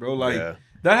nominated, bro. Like Yeah.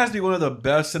 that has to be one of the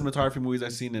best cinematography movies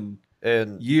I've seen in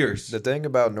and years. the thing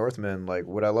about Northman, like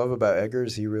what I love about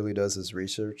Eggers, he really does his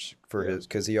research for his,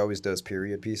 because he always does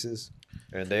period pieces,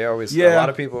 and they always a Yeah, lot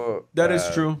of people that is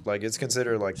true. Like it's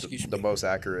considered like Excuse the me. most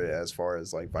accurate as far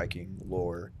as like Viking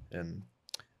lore and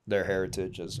their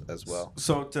heritage as well.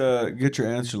 So to get your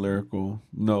answer, Lyrical,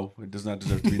 no, it does not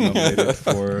deserve to be nominated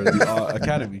for the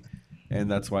Academy,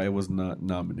 and that's why it was not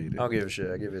nominated. I don't give a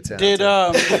shit. I give it 10. did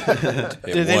out of 10.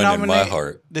 It did they won in my nominate?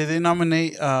 heart. Did they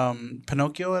nominate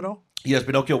Pinocchio at all? Yes,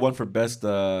 Pinocchio won for best. Which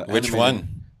animated. one?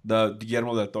 The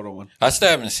Guillermo del Toro one. I still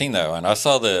haven't seen that one. I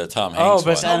saw the Tom Hanks Oh,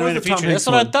 best one. animated the Tom feature. Hanks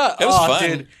That's what I one. thought. It was oh, fun.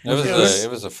 dude. It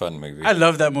was a fun movie. I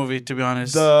love that movie, to be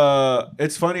honest.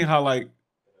 It's funny how like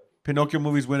Pinocchio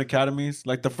movies win academies.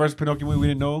 Like the first Pinocchio movie we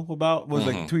didn't know about was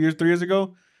like 3 years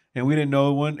ago, and we didn't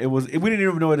know one. We didn't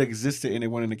even know it existed, and it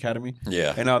won an academy.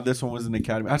 Yeah. And now this one was an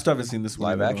academy. I still haven't seen this one.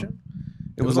 Live action?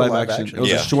 It was live action. It was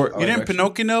Yeah. a short. you live didn't action.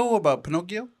 Pinocchio know about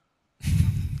Pinocchio?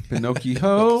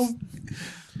 Pinocchio.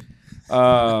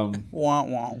 Wah, wah,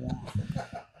 wah.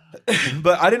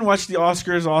 But I didn't watch the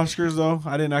Oscars though.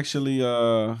 I didn't actually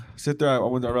sit there. I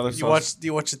rather saw. Do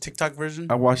you watch the TikTok version?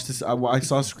 I watched this. I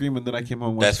saw Scream, and then I came home.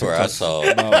 And watched That's where I TikToks saw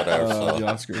about, what I saw. the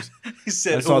Oscars. He I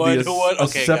said, saw the who won? Okay,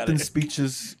 got acceptance it.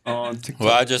 speeches on TikTok.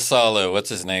 Well, I just saw what's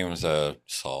his name's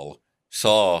Saul.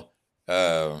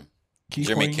 Keith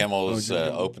Jimmy Queen? Kimmel's Jimmy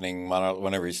Kimmel. opening monologue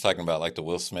whenever he's talking about like the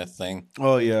Will Smith thing,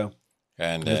 Oh yeah,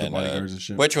 and With the then bodyguards and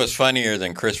shit. which was funnier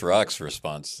than Chris Rock's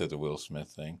response to the Will Smith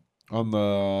thing. on the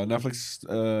Netflix.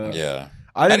 Yeah,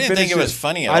 I didn't, think finish it was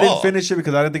funny at I all. didn't finish it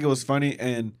because I didn't think it was funny,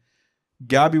 and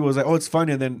Gabby was like, "Oh, it's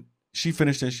funny," and then she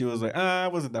finished it. And she was like,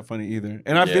 it wasn't that funny either."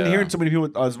 And I've been Yeah. hearing so many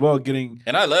people as well getting.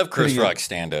 And I love Chris Pretty good. Rock's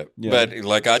stand up. Yeah. But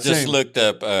like I just Same. looked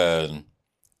up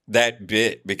that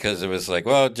bit because it was like,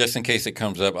 well, just in case it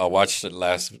comes up, I watched it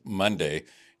last Monday,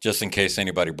 just in case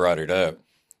anybody brought it up.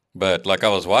 But like I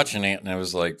was watching it and it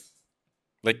was like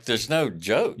there's no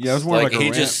jokes. Yeah, it was more like a he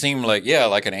rant. just seemed like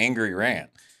like an angry rant.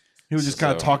 He was just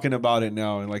kind of So- talking about it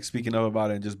now and like speaking up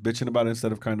about it and just bitching about it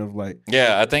instead of kind of like,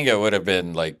 Yeah, I think it would have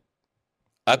been like,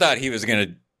 I thought he was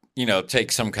gonna,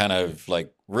 take some kind of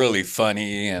like really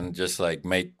funny and just like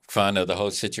make fun of the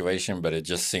whole situation, but it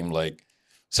just seemed like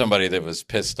somebody that was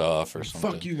pissed off or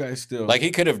something. fuck you guys still. Like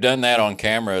he could have done that on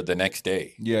camera the next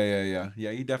day. Yeah.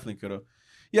 He definitely could have.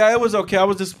 Yeah, it was okay. I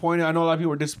was disappointed. I know a lot of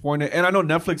people were disappointed. And I know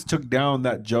Netflix took down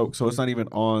that joke, so it's not even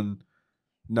on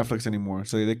Netflix anymore.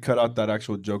 So they cut out that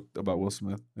actual joke about Will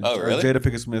Smith. Oh, Or really? Jada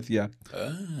Pinkett Smith, yeah.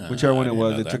 Whichever one it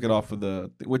was, they took it off of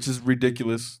which is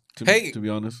ridiculous, to be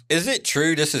honest. Is it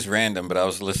true? This is random, but I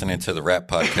was listening to the rap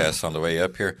podcast on the way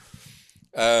up here.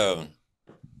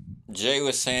 Jay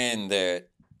was saying that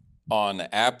on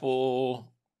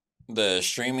Apple, the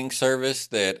streaming service,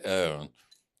 that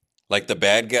like the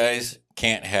bad guys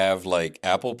can't have like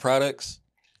Apple products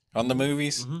on the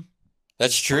movies. Mhm.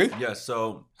 That's true? Yeah,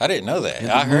 so I didn't know that. In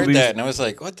the I heard movies- that and I was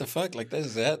like, what the fuck? Like,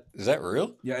 is that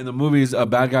real? yeah, in the movies, a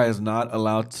bad guy is not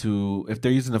allowed to, if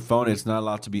they're using a phone, it's not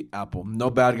allowed to be Apple. No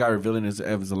bad guy or villain is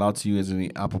allowed to use any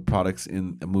Apple products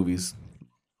in the movies.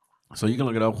 So you can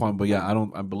look it up, Juan, but yeah,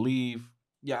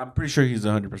 I'm pretty sure he's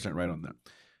 100% right on that.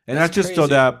 And that's just so crazy.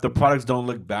 that the products don't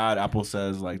look bad. Apple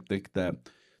says like that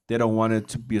they don't want it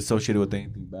to be associated with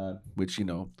anything bad, which,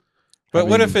 But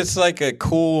what mean- if it's like a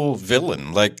cool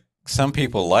villain? Like some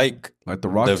people like like the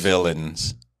Rock the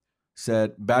villains.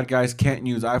 said bad guys can't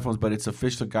use iPhones, but its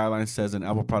official guideline says an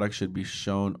Apple product should be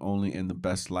shown only in the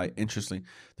best light. Interesting.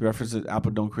 The references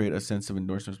Apple don't create a sense of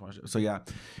endorsement. So yeah.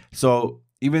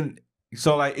 Even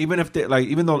if they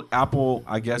even though Apple,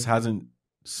 I guess, hasn't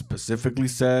specifically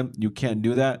said you can't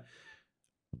do that,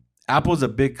 Apple's a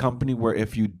big company where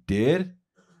if you did,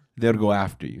 they'll go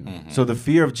after you. Mhm. So the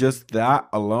fear of just that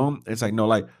alone, it's like no,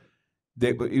 like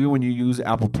even when you use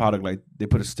Apple product, like they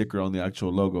put a sticker on the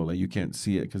actual logo, like you can't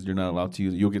see it because you're not allowed to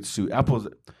use it. You'll get sued. Apple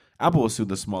will sue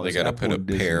the They smallest. got to Apple put a and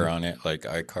Disney. pair on it, like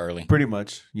iCarly. Pretty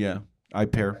much, yeah.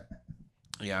 iPair.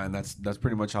 Yeah, and that's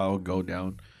pretty much how it'll go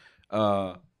down.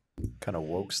 Kind of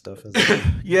woke stuff is it?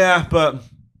 Yeah, but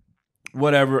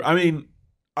whatever. I mean,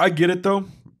 I get it though.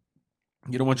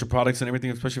 You don't want your products and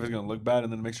everything, especially if it's gonna look bad,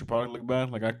 and then it makes your product look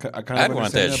bad. Like I kind of I'd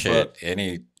want that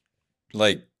shit.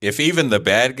 Like if even the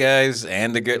bad guys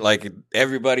and the good, like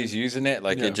everybody's using it,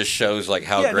 like Yeah. it just shows like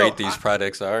how Yeah, great no, these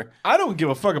products are. I don't give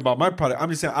a fuck about my product. I'm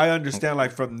just saying I understand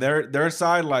like from their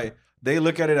side, like they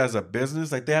look at it as a business.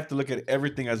 Like they have to look at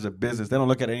everything as a business. They don't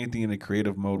look at anything in a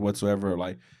creative mode whatsoever.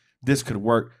 Like this could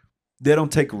work. They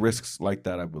don't take risks like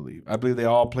that, I believe. I believe they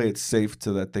all play it safe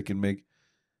so that they can make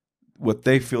what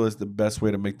they feel is the best way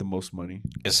to make the most money.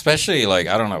 Especially like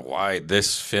I don't know why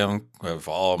this film of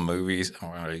all movies, I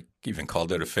don't know, I even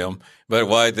called it a film, but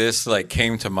why this like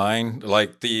came to mind.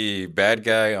 Like the bad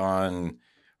guy on,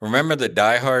 remember the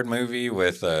Die Hard movie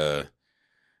with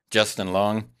Justin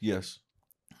Long? Yes.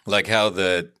 Like how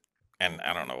and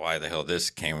I don't know why the hell this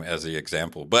came as the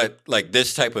example, but like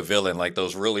this type of villain, like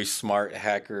those really smart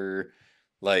hacker,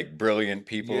 like brilliant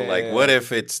people. Yeah. Like what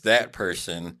if it's that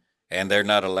person and they're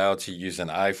not allowed to use an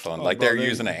iPhone? Oh, like bro, they're they-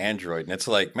 using an Android, and it's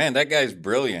like, man, that guy's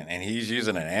brilliant, and he's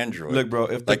using an Android. Look, bro,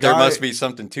 if the like there guy- must be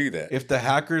something to that. If the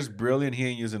hacker's brilliant, he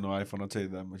ain't using no iPhone. I'll tell you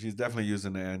that much. He's definitely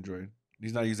using the Android.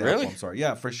 He's not using Really? Apple. I'm sorry.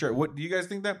 Yeah, for sure. What do you guys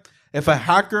think that? If a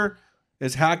hacker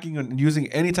is hacking and using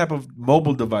any type of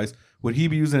mobile device, would he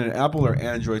be using an Apple or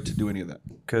Android to do any of that?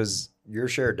 Because your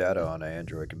shared data on an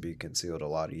Android can be concealed a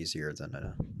lot easier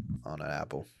than on an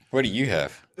Apple. What do you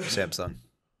have? Samsung.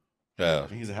 Oh.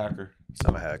 He's a hacker.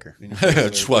 I'm a hacker.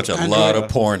 Just watch a lot of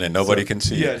porn and nobody can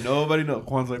see Yeah, it. nobody knows.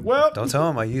 Juan's like, well, Don't tell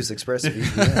him I use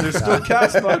ExpressVPN. there's still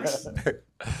Castbox.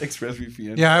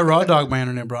 ExpressVPN. Yeah, I raw dog my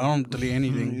internet, bro. I don't delete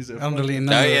anything. He's a I don't delete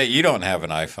none. Oh of yeah, it. you don't have an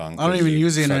iPhone. I don't 'cause even you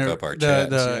use the suck internet. up our The chats.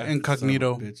 the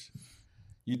incognito. Son of a bitch.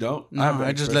 You don't? No, have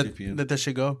I just let ExpressVPN. that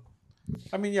shit go.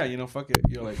 I mean, yeah, fuck it.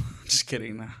 You're like, Just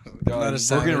kidding. Nah. we're Not a gonna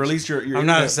savage. release your I'm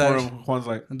not a internet for savage. him. Juan's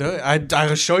like, Do it.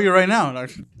 I'll show you right now.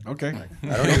 Like, okay.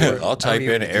 I don't even, I'll type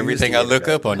in use everything the I look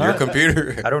internet. up on your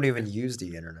computer. I don't even use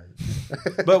the internet.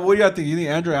 But what do you think? You think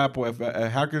Android, Apple? If a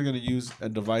hacker's going to use a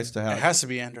device to it hack, has to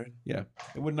be Android. yeah,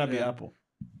 it would not be Yeah. Apple.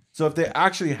 So if they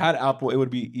actually had Apple, it would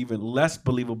be even less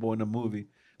believable in a movie.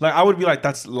 Like I would be like,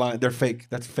 that's lying. They're fake.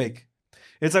 That's fake.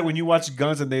 It's like when you watch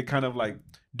Guns and they kind of like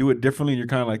do it differently, and you're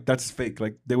kind of like, that's fake.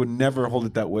 Like they would never hold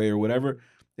it that way or whatever.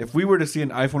 If we were to see an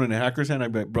iPhone in a hacker's hand,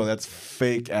 I'd be like, bro, that's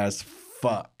fake as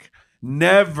fuck.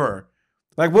 Never.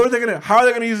 Like, what are they gonna? How are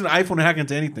they gonna use an iPhone to hack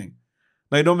into anything?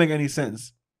 Like, it don't make any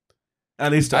sense.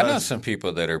 At least to I know us. some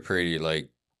people that are pretty like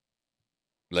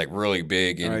really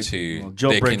big All right, into well,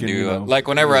 they can jailbreaking, do you know, like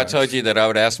whenever I told relax. you that I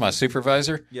would ask my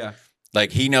supervisor, Yeah.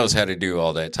 like he knows how to do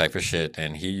all that type of shit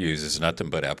and he uses nothing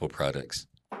but Apple products.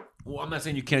 Well, I'm not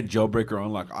saying you can't jailbreak or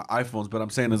unlock iPhones, but I'm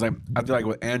saying is like I feel like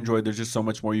with Android, there's just so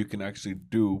much more you can actually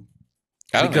do.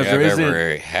 I don't Because think I've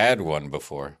there ever had one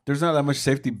before. There's not that much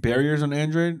safety barriers on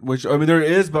Android, which I mean there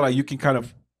is, but like you can kind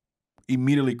of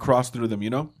immediately cross through them. You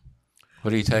know?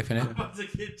 What are you typing in? about to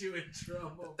get you in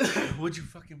trouble. What'd you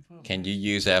fucking put? Can you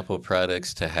use Apple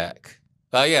products to hack?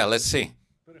 Oh yeah, let's see.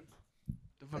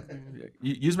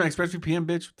 Use my ExpressVPN,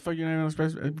 bitch. What the fuck you not on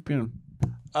ExpressVPN?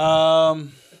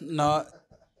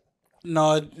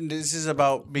 No. This is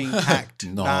about being hacked,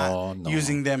 No.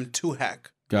 using them to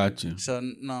hack. Got you. So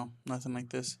no, nothing like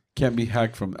this. Can't be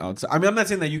hacked from outside. I mean, I'm not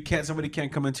saying that you can't. Somebody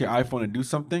can't come into your iPhone and do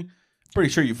something. Pretty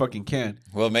sure you fucking can.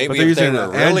 Well, But maybe they're if they using were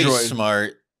an really Android.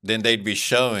 smart, then they'd be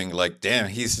showing like, damn,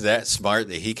 he's that smart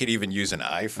that he could even use an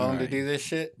iPhone to Right. do this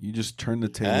shit. You just turn the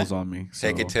tables on me.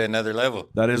 Take so it to another level.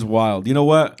 that is wild. You know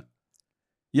what?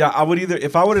 Yeah, I would either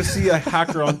if I were to see a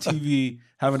hacker on TV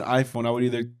have an iPhone, I would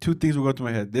either two things would go through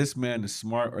my head: this man is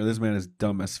smart or this man is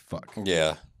dumb as fuck.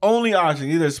 Yeah, Only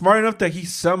option: either smart enough that he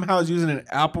somehow is using an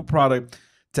Apple product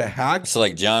to hack. it's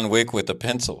like John Wick with a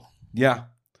pencil. Yeah,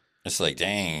 It's like,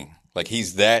 dang, like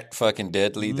he's that fucking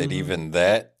deadly that even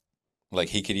that, like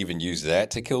he could even use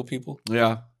that to kill people.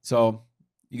 yeah. So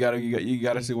you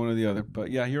gotta see one or the other.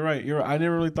 But yeah, you're right. I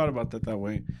never really thought about that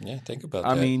way. Yeah, think about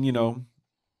I that. mean, you know,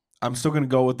 I'm still gonna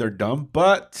go with they're dumb,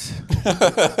 but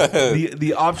the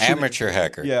the option amateur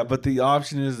hacker. Yeah, but the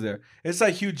option is there. It's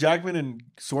like Hugh Jackman and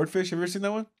Swordfish. Have you ever seen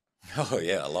that one? Oh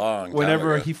yeah, a long time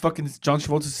Whenever ago. he fucking John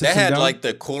Travolta sits that him had down. like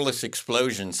the coolest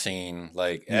explosion scene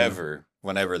like ever.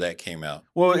 Whenever that came out.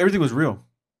 Well, everything was real.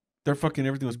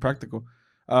 Everything was practical.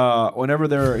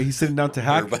 Whenever he's sitting down to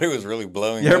hack, Everybody was really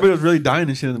blowing. yeah, up. everybody was really dying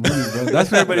and shit in the movie, bro.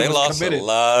 That's when everybody They was lost committed. a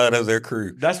lot of their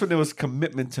crew. That's when there was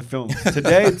commitment to film.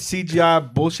 Today, it's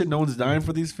CGI bullshit. No one's dying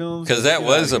for these films. Because that Get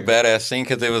was a outta here. badass scene.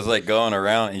 Because it was like going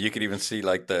around, and you could even see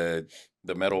like the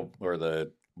metal or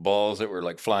the balls that were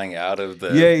like flying out of the.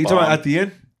 Yeah, you talking bomb. about at the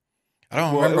end? I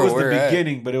don't Well, remember it was where the at.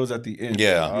 beginning, but it was at the end.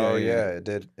 Yeah. Oh yeah, it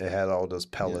did. It had all those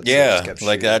pellets. that Yeah, just kept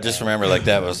like shooting I just out. remember like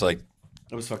that was like,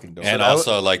 It was fucking dope. and that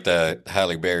also like the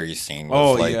Halle Berry scene was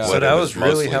Oh, like yeah. what So it that was was really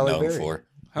mostly Halle known Berry. for.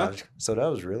 Huh? So that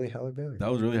was really Halle Berry. That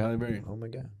was really Halle Berry. Oh my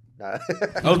god. That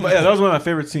was that was one of my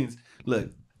favorite scenes.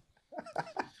 Look,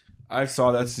 I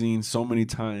saw that scene so many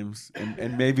times,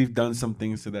 and maybe done some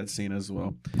things to that scene as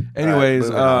well. Anyways,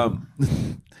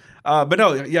 moving but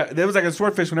no, yeah, there was like a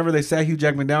Swordfish. Whenever they sat Hugh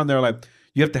Jackman down, they're like,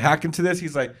 "You have to hack into this."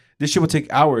 He's like, "This shit will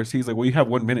take hours." He's like, "Well, you have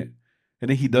 1 minute," and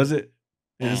then he does it,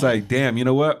 and it's like, "Damn, you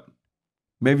know what?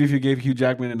 Maybe if you gave Hugh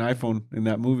Jackman an iPhone in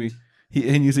that movie,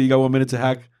 and you say you got 1 minute to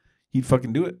hack, he'd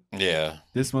fucking do it. Yeah,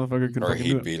 This motherfucker could or fucking do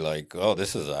he'd it." be like, "Oh,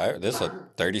 this is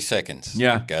 30 seconds."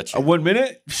 Yeah, gotcha. 1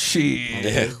 minute. Shit.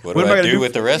 Yeah, what do am I gonna do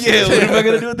with the rest of Yeah, it? what am I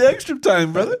gonna do with the extra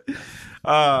time, brother?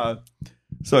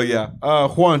 So yeah,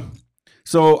 Juan.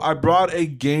 So I brought a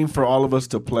game for all of us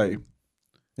to play.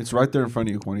 It's right there in front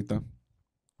of you, Juanita.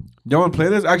 You want to play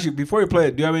this? Actually, before you play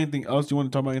it, do you have anything else? Do you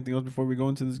want to talk about anything else before we go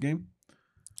into this game?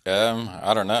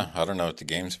 I don't know. I don't know what the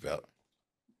game's about.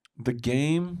 The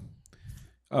game.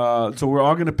 So we're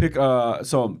all gonna pick.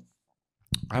 So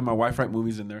I have my wife write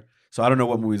movies in there. So I don't know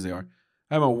what movies they are.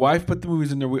 I have my wife put the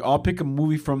movies in there. We all pick a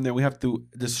movie from there. We have to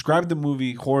describe the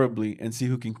movie horribly and see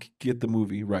who can get the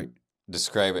movie right.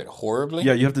 Describe it horribly.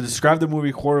 Yeah, you have to describe the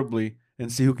movie horribly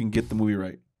and see who can get the movie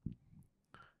right.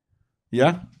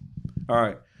 Yeah? All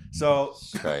right. So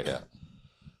Try it out.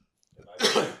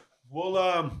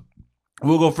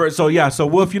 we'll go first. So yeah, so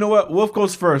Wolf, you know what? Wolf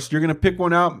goes first. You're gonna pick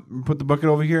one out, put the bucket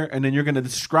over here, and then you're gonna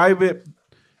describe it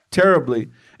terribly.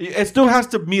 It still has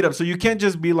to meet up, so you can't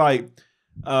just be like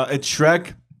it's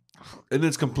Shrek and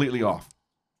it's completely off.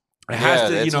 It has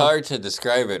to, it's hard to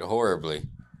describe it horribly.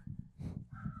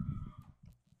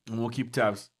 And we'll keep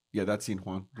tabs. Yeah, that scene,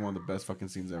 Juan. One of the best fucking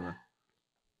scenes ever.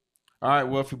 All right,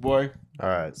 Wolfie boy. All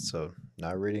right, so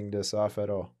not reading this off at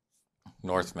all.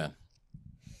 Northman.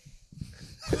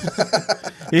 He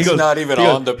It's not even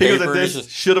on the paper, it's This just-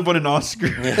 should have won an Oscar.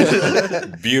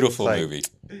 Beautiful Like- movie.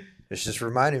 It's just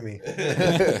reminding me.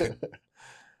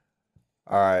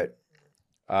 All right.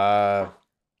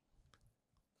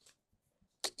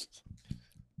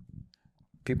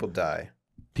 People die.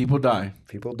 People die.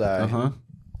 People die. Uh-huh.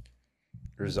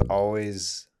 There's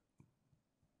always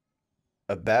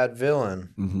a bad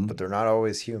villain, Mm-hmm. but they're not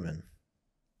always human.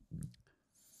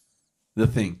 The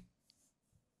Thing.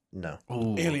 No.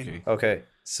 Oh, Alien. Okay. Okay,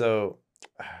 so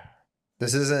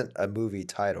this isn't a movie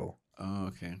title. Oh,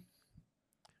 okay.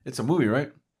 It's a movie,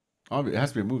 right? It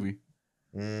has to be a movie.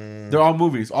 Mm, They're all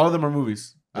movies. All of them are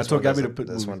movies. I this told one Gabby to doesn't- put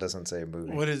this movies. one doesn't say a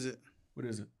movie. What is it? What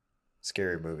is it?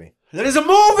 Scary movie. That is a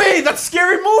movie. That's a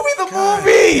scary movie. The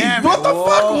movie. damn it, What the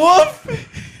fuck,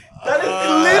 Wolf? That is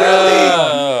literally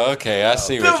Oh, okay. I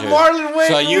see the what you're. Marlon Wayne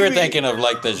So you were movie. thinking of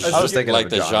like the I was thinking like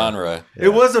of the a genre. genre. It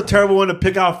was a terrible one to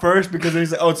pick out first because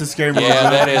he's like, oh, it's a scary movie. Yeah,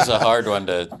 that is a hard one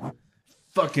to.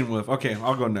 Fucking with. Okay,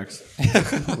 I'll go next.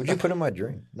 Would you put in my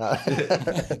drink? Nah.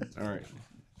 All right.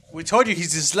 We told you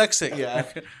he's dyslexic. Yeah.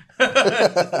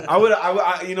 I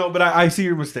would, but I see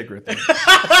your mistake right there.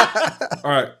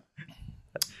 All right.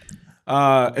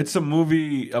 It's a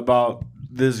movie about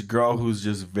this girl who's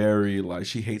just very like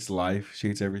she hates life, she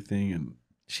hates everything, and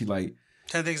she like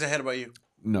 10 things I hate about you.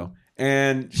 no,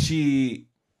 and she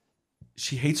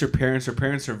hates her parents. Her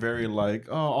parents are very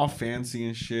like all fancy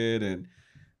and shit, and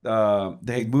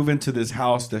they move into this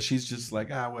house that she's just like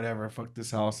whatever, fuck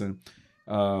this house, and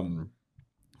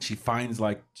she finds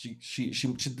like she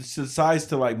decides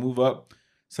to like move up.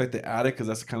 It's like the attic because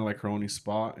that's kind of like her only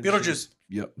spot. And Beetlejuice.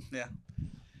 Yep. Yeah.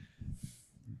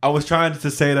 I was trying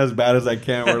to say it as bad as I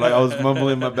can. Where like I was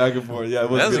mumbling my back and forth. Yeah, it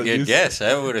That was a Beetlejuice. good guess.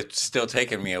 That would have still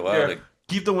taken me a while. Yeah.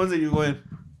 Keep the ones that you win.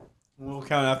 We'll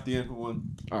count after the end for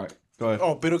one. All right, go ahead.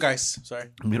 Oh, Beetlejuice. Sorry.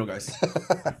 Middle guys.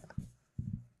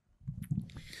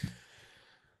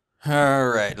 All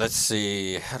right, let's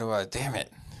see. How do I? Damn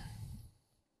it!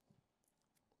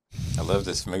 I love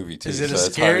this movie too. Is it so a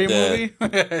it's scary hard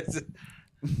movie?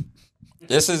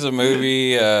 This is a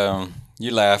movie.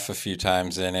 You laugh a few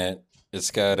times in it.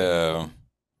 It's got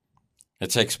It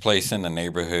takes place in the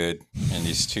neighborhood, and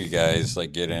these two guys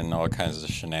like get in all kinds of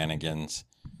shenanigans.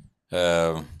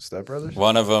 Step Brothers?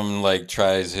 One of them like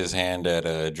tries his hand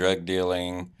at drug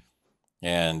dealing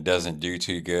and doesn't do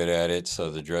too good at it, so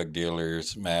the drug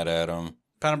dealer's mad at him.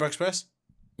 Pineapple Express?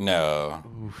 No.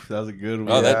 Oof, that was a good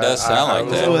one. Oh, that does sound like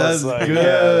was that. Oh, that's like,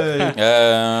 good.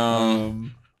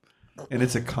 Um, And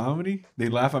it's a comedy. They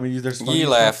laugh. I mean, there's funny you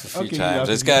laugh a stuff. few Okay, you times. laugh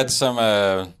It's a few got times.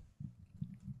 some.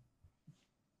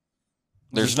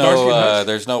 There's Starsky and Hutch?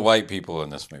 there's no white people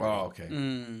in this movie, Oh, okay.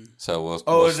 Mm. so we'll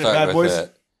Oh, we'll is it start Bad with Boys?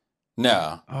 that.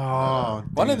 No, Oh,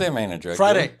 one of them ain't a drug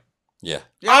Friday. dealer. Yeah,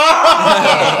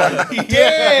 Oh,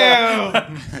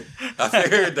 damn. I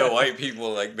figured the white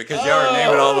people because y'all were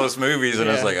naming all those movies, and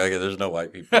I was like, okay, there's no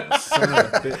white people. in this. Son of a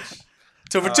bitch.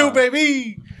 2 for 2,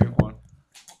 baby. Here, Juan.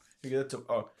 Here,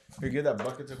 give that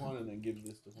bucket to Juan and then give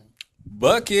this to Juan.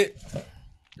 Bucket. All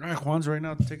right, Juan's right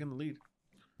now taking the lead.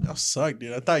 Y'all suck,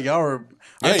 dude. I thought y'all were.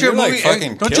 Yeah, Aren't you a you're, like, movie-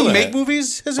 fucking Don't you killing make it.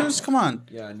 movies, Jesus? Come on.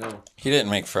 Yeah, I know. He didn't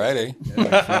make Friday.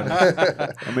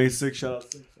 I made 6 shout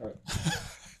out 6. All right.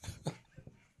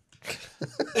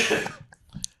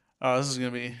 Oh, this is gonna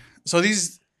be so.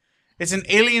 It's an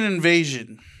alien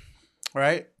invasion,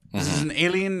 right? This is an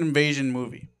alien invasion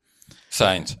movie.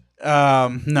 Signs.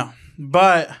 No,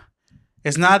 but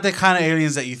it's not the kind of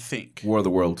aliens that you think. War of the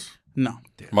Worlds. No,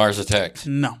 Mars Attacks.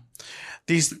 no.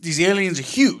 These aliens are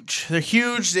huge. They're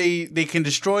huge. They can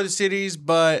destroy the cities,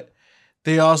 but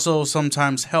they also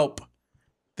sometimes help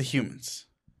the humans.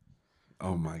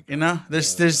 Oh my god. You know,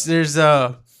 there's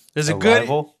a good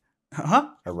Arrival? huh?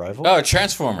 Arrival? Oh,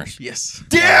 Transformers. Yes.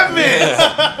 Damn it!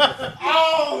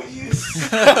 Oh, you.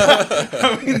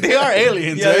 I mean, they are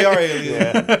aliens. Yeah, they right? are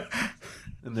aliens.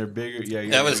 And they're bigger. Yeah,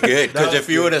 That was good because if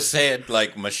you would have said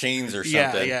like machines or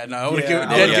Yeah, something, yeah. No, I would Yeah.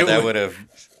 have oh, given. yeah, that would have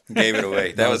gave it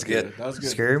away. That was good. That was good.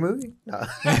 Scary movie? No.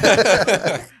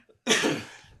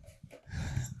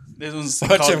 This one's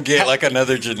Watch called him get like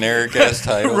another generic ass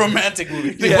title. romantic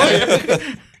movie.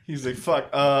 Yeah. He's like,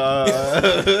 fuck.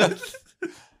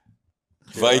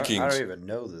 Vikings. I don't even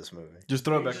know this movie. Just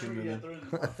throw it back in there.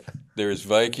 There's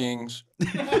Vikings.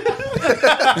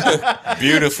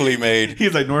 Beautifully made.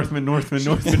 He's like Northman.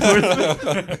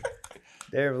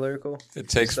 They're lyrical. It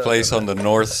takes place on the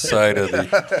north side of the.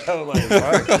 I'm like,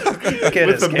 fuck. I can't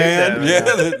With the escape man.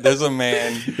 that. Yeah, there's a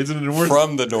man Is it in the North?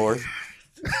 from the north.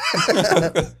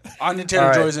 Anya Taylor All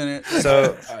right. Joy's in it.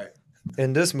 So, All right.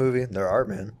 in this movie, there are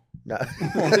men. No.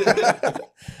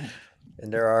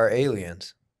 And there are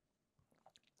aliens.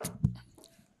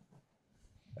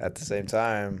 At the same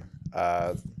time,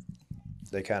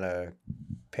 they kind of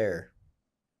pair.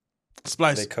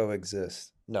 Splice. They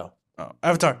coexist. No. Oh,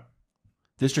 Avatar.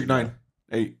 District 9.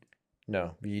 8.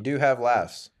 No. You do have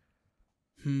laughs.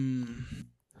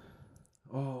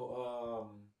 Oh,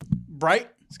 Bright.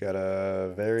 It's got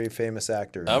a very famous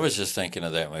actor. I was just thinking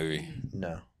of that movie.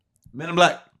 No. Men in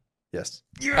Black. Yes.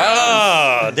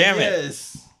 Oh, damn it.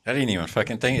 Yes. I didn't even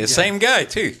fucking think. The same guy,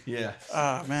 too. Yeah.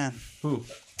 Oh man. Who?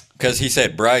 Because he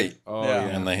said bright. Oh, Yeah.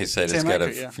 yeah. And then he said it's Same got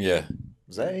actor, a. Yeah.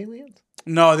 Was that aliens?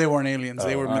 No, they weren't aliens.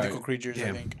 They were all mythical right. creatures. I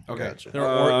Damn. think Okay. Gotcha. they were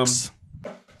orcs.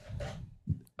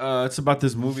 It's about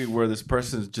this movie where this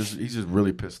person he's just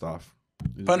really pissed off.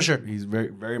 Punisher. He's very,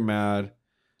 very mad.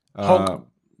 Hulk.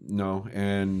 No,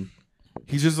 and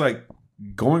he's just like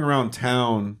going around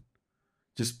town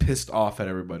just pissed off at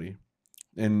everybody,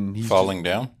 and he's Falling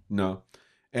down. no,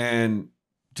 and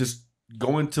just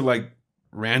going to like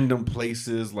random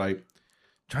places, like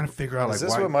trying to figure out Is like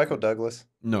this why. what Michael Douglas?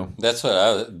 No, That's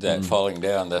what falling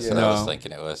down. That's what I was No.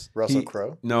 thinking it was. Russell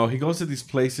Crowe? No, he goes to these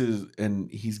places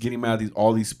and he's getting mad at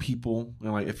all these people,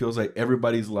 and like it feels like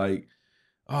everybody's like,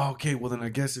 oh, okay, well then I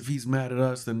guess if he's mad at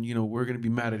us, then we're gonna be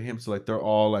mad at him. So like they're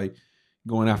all like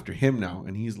going after him now,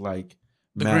 and he's like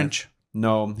The mad. Grinch.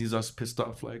 No, he's just pissed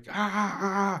off, like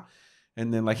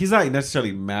and then like he's not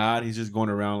necessarily mad. He's just going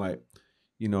around like,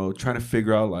 trying to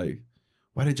figure out like,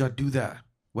 why did y'all do that?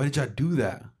 Why did y'all do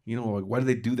that? Like why did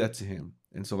they do that to him?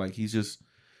 And so like he's just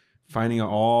finding out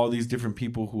all these different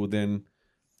people who then,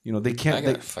 they can't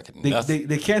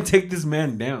they can't take this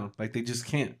man down. Like they just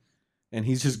can't. And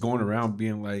he's just going around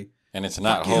being like, And it's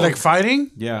not He's Hulk. like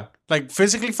fighting? yeah, Like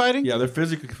physically fighting? yeah, they're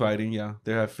physically fighting. Yeah,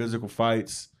 they have physical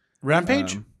fights.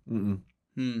 Rampage?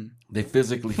 They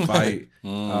physically fight,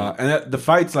 and the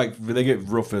fights like they get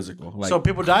real physical. Like So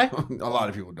people die? a lot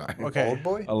of people die. Okay. Old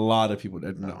boy? A lot of people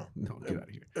die. No, get out of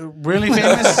here. Really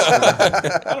famous?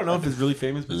 I don't know if it's really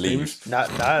famous, but Leave. famous.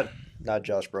 Not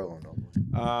Josh Brolin.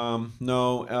 No.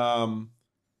 No,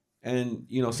 and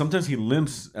sometimes he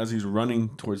limps as he's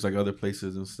running towards like other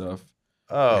places and stuff.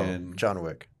 Oh, And- John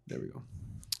Wick. There we go.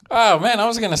 Oh man, I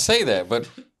was gonna say that, but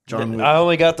John Wick. I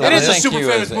only got the It is a list. think super he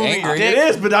famous was movie. angry. Dick. It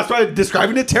is, but that's why I'm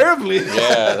describing it terribly.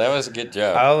 yeah, that was a good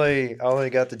job. I only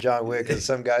got the John Wick because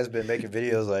some guy's been making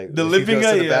videos like The if he limping goes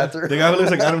guy, to the yeah. bathroom. The guy who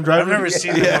looks like Adam Driver. I've never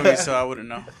seen the movie, so I wouldn't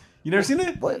know. You never seen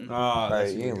it? What? Oh, All right,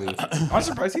 that's you can leave. I'm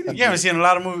surprised he didn't. You haven't seen a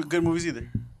lot of good movies either.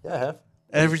 Yeah, I have.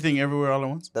 Everything, everywhere, all at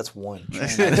once. That's one.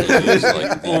 Use, like,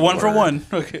 the Well, one for word. one.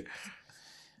 Okay.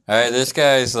 All right, this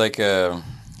guy's like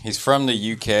he's from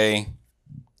the UK.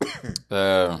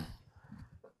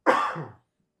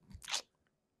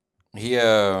 He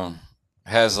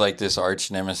has like this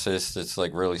arch nemesis that's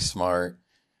like really smart.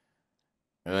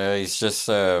 He's just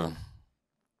like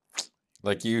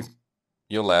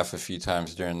you'll laugh a few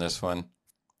times during this one.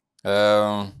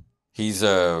 He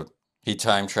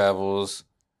time travels.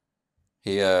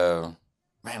 Man,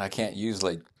 I can't use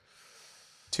like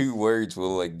 2 words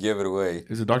will like give it away.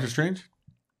 Is it Doctor Strange?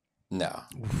 No.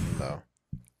 No.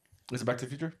 Is it Back to the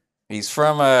Future? He's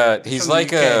from he's from the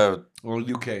like UK. Or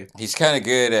UK? he's kind of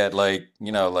good at like,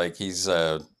 like he's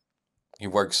he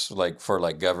works like for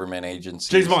like government agencies.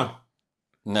 James Bond.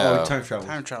 No. Oh, time travel.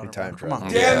 Time travel. Time Come travel.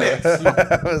 on. Damn it.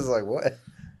 I was like, what?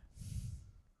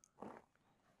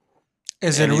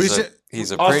 Is it And a he's recent?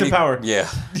 he's a Austin pretty Power. Yeah.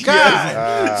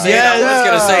 God! See, I was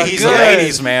gonna say he's good. a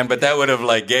ladies man, but that would have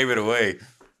like gave it away.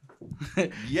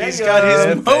 Yeah, He's got his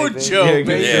Yeah, mojo, baby.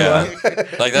 baby. Yeah.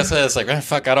 Like that's why it's like, man,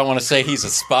 fuck, I don't want to say he's a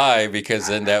spy because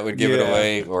then that would give it Yeah.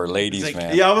 away. Or ladies Like,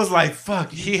 man. Yeah, I was like,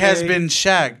 fuck. He has been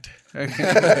shagged.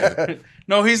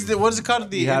 No, he's the, what is it called?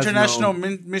 The He has International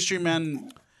no- Mystery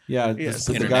Man. Yeah, Yes.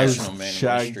 the guy who's International man in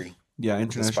shagged. mystery. Yeah, The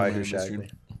international spy man who in shagged mystery.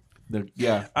 me.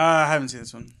 Yeah, I haven't seen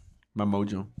this one. my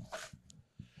mojo.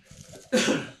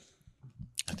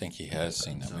 I think he has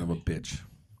seen that I'm a movie. bitch.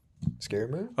 Scary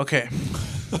movie? Okay.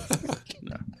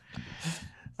 No.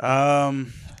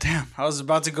 Damn, I was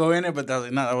about to go in it, but that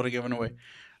was like, I would have given away.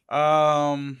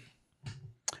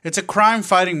 It's a crime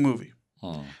fighting movie.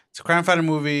 It's a crime fighting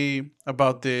movie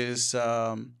about this.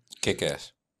 Kick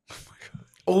ass.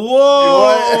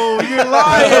 Whoa, you're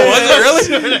lying. Was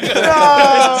it really?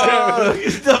 No,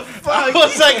 the fuck. I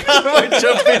was like, how do I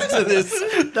jump into this?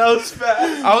 That was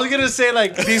fast. I was gonna say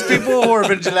like these people who are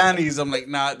vigilantes. I'm like,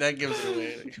 nah, that gives it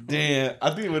away. Damn,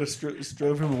 I think it would have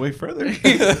strove him away further.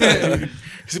 He's a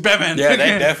Batman. Yeah,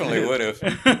 they definitely would have.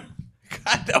 God,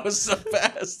 that was so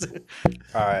fast.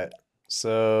 All right.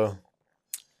 So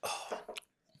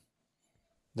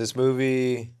this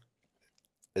movie,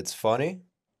 it's funny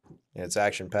and it's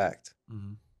action packed.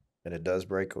 Mhm. And it does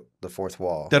break the fourth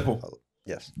wall. Deadpool.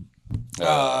 Yes.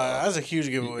 That's a huge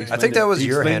giveaway. I think that was He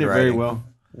your explained it very handwriting. well.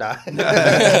 Nah.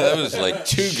 That was like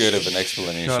too good of an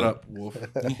explanation. Shut up, Wolf.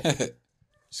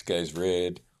 This guy's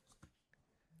red.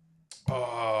 Oh,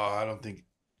 I don't think.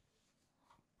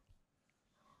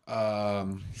 I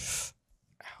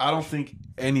don't think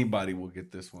anybody will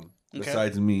get this one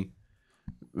besides me.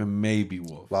 And maybe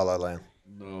Wolf. La La Land.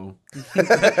 No.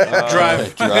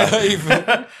 Drive.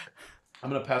 Drive. I'm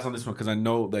gonna pass on this one because I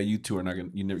know that you two are not gonna.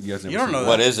 You guys never. You don't seen know it. that.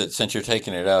 What is it? Since you're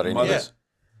taking it out, Mother. anyways.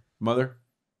 Mother.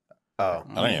 Oh.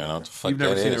 I don't even know what the fuck You've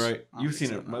never that seen is. it, right? You've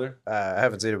seen it, Mother. I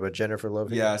haven't seen it, but Jennifer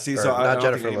Love. Yeah. See, Or so I not don't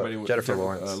Jennifer think Lo- anybody would. Jennifer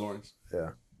Lawrence. Lawrence. Yeah.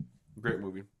 Great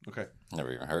movie. Okay.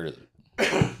 Never even heard of it.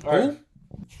 All right.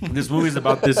 This movie is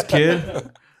about this kid.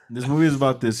 This movie is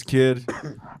about this kid. He's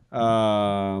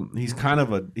kind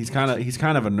of a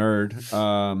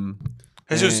nerd.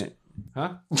 Jesus.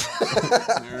 Huh?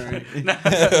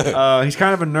 He's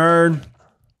kind of a nerd.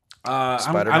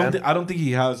 I don't think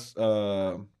he has.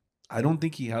 I don't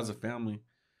think he has a family.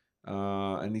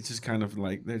 And he's just kind of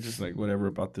like they're just like whatever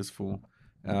about this fool.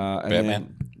 And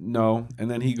Batman? No, and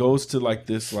then he goes to like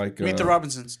this like Meet the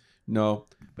Robinsons. No,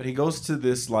 but he goes to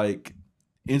this like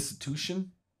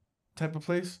institution type of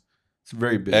place. It's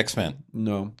very big. X-Men.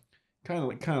 No, kind of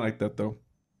like that though.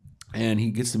 And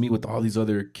he gets to meet with all these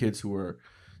other kids who are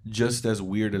just as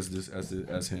weird as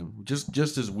him.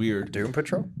 Just as weird. Doom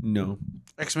Patrol? No.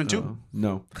 X-Men 2?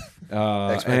 No.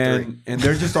 X-Men and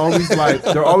they're just always like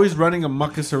they're always running a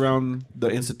muckus around the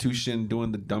institution,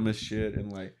 doing the dumbest shit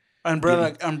and like Umbrella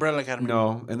Academy.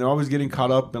 no, and they're always getting caught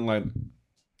up in like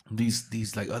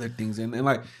these like other things and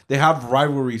like they have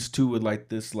rivalries too with like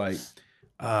this like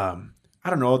I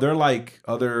don't know, they're like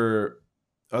other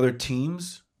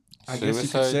teams, I guess you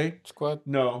could say. Squad?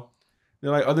 No.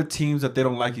 They're like other teams that they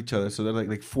don't like each other. So they're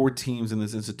like 4 teams in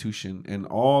this institution, and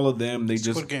all of them they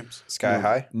Squid just Games. Sky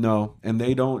High? no, and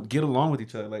they don't get along with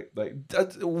each other. Like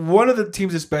one of the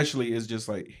teams especially is just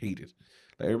like hated.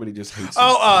 Like everybody just hates. him.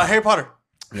 Harry Potter.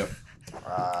 Yep.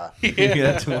 Yeah.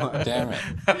 That's one. Damn it.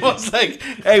 I was like,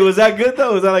 Hey, was that good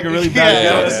though? Was that like a really bad Yeah,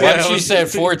 joke? yeah. Once you said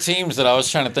 4 teams, that I was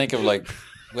trying to think of like,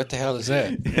 what the hell is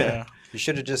that? yeah. You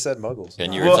should have just said Muggles.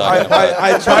 And you were Well, talking about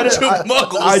I try to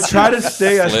Muggles. I try to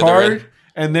stay as Slytherin. hard,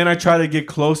 and then I try to get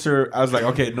closer. I was like,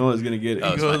 okay, no one's gonna get it.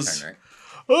 Oh, it's goes- my turn,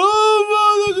 right?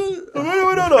 Oh,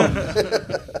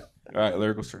 no. All right,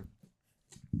 lyrical turn.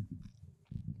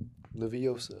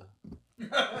 Leviosa.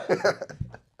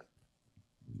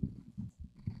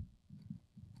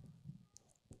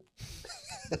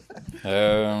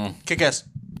 Kick ass.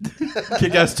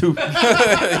 Kick ass 2.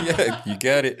 Yeah, you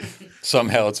got it.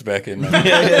 Somehow it's back in. Man.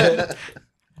 Yeah.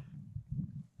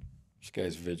 This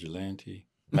guy's vigilante.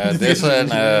 This one,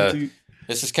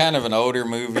 this is kind of an older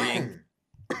movie.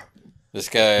 This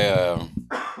guy,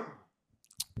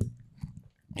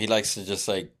 he likes to just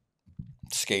like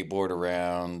skateboard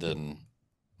around, and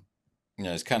you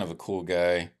know, he's kind of a cool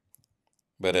guy.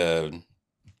 But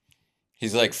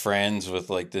he's like friends with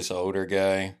like this older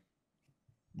guy.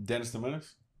 Dennis the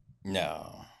Menace?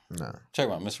 No, No.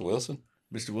 talking about Mr. Wilson.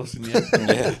 Mr. Wilson, yeah.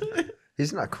 Yeah,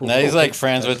 He's not cool. no, he's like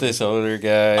friends with this older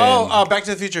guy. and- Back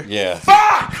to the Future. yeah.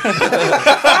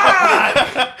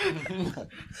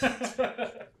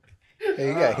 Hey,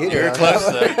 you got hit. You're on close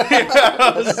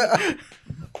that.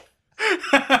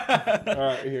 though. All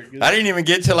right, here. I didn't even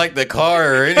get to like the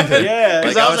car or anything. Yeah.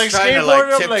 Like, I was like trying to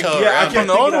skateboarding, I'm like, tiptoe yeah, I around can- it.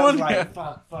 the older one? Like,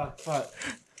 fuck.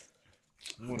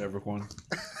 Whatever, Juan.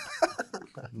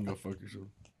 Go fuck yourself.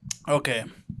 Okay.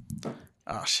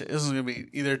 Oh shit! This is gonna be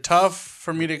either tough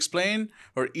for me to explain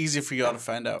or easy for y'all to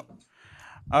find out.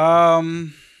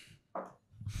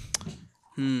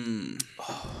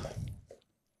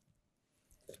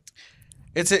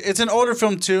 It's an older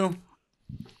film too.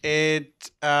 It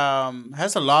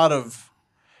has a lot of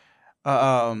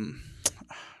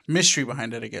mystery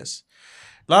behind it, I guess.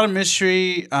 A lot of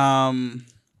mystery.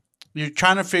 You're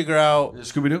trying to figure out.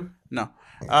 Scooby Doo? No.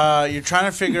 You're trying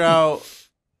to figure out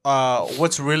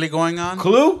what's really going on.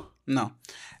 Clue? No.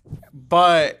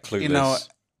 But Clueless. you know,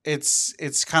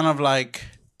 it's kind of like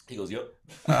He goes, yep.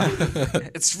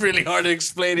 it's really hard to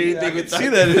explain anything. I can without- see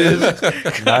that it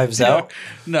is. Knives Out.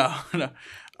 No.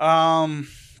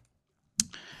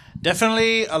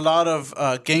 Definitely a lot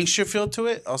of gangster feel to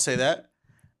it. I'll say that.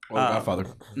 Oh, Godfather.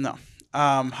 No.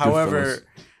 However,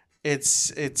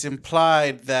 it's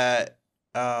implied that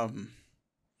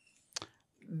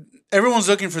everyone's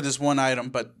looking for this one item,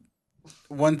 but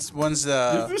once This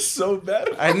is so bad.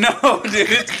 I know,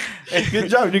 dude. Good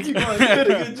job. You keep going. You did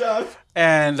a good job.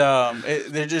 And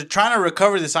they're just trying to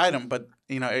recover this item, but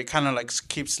you know it kind of like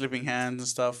keeps slipping hands and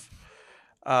stuff.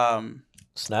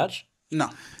 Snatch? No,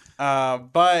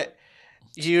 but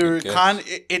you're Good kind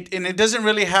it and it doesn't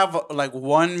really have like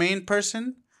one main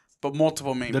person, but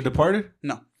multiple main. The people. Departed?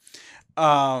 No,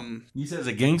 You said it's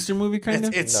a gangster movie, kind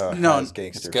of? it's No, it no has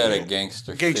gangster. It's got a feel.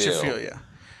 gangster feel, yeah.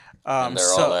 And they're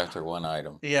all after one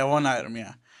item. Yeah, one item,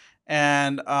 yeah.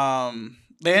 And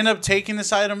they end up taking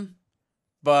this item,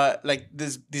 but like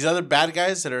these other bad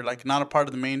guys that are like not a part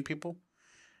of the main people,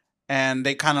 and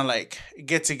they kind of like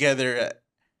get together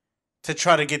to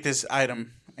try to get this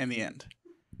item in the end.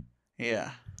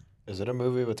 Yeah. Is it a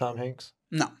movie with Tom Hanks?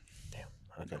 No.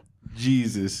 Okay.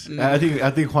 Jesus. I think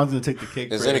Juan's going to take the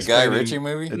cake. Is for it a Guy explaining Ritchie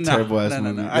movie? A No, terrible ass no.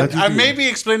 movie. That's what I you may do. be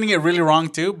explaining it really wrong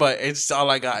too, but it's all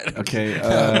I got. Okay.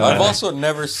 I've also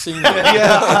never seen it.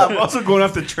 yeah, I'm also going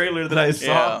off the trailer that I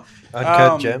saw. Yeah.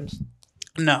 Uncut Gems?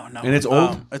 No. And it's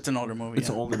old? It's an older movie. It's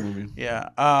yeah. an older movie.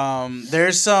 Yeah.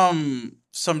 There's some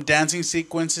some dancing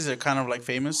sequences are kind of like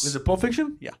famous. Is it Pulp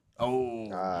Fiction? Yeah. Oh.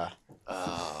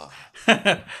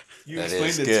 You That explained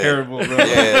is it good. terrible, bro.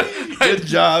 Yeah. Good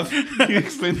job. You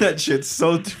explained that shit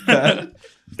so bad.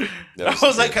 I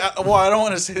was like, well, I don't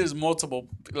want to say there's multiple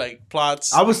like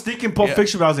plots. I was thinking Pulp Yeah.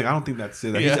 Fiction, but I was like, I don't think that's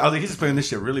it. Yeah. I was like, he's explaining this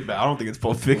shit really bad. I don't think it's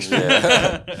Pulp Fiction.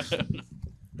 Yeah.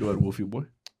 Go ahead, Wolfie boy.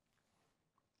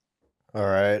 All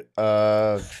right.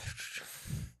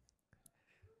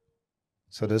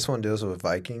 So this one deals with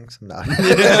Vikings. Nah.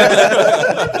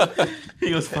 He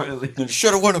goes finally.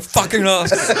 Should have won a fucking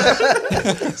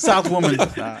Oscar. South Woman.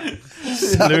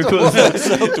 Lyrical.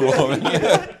 South woman.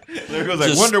 Yeah. Lyrical's like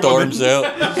Just Wonder storms Woman.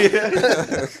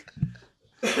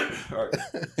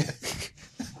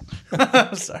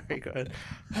 out. Sorry, go ahead.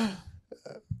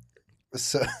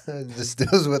 So this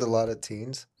deals with a lot of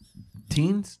teens.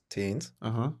 Teens. Teens.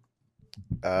 Uh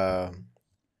Um,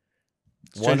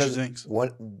 Stranger Things.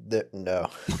 No.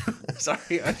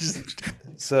 Sorry, I just.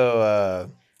 So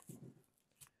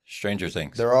Stranger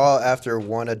Things. they're all after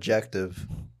one objective,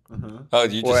 huh. Oh,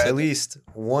 you or just at said least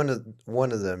one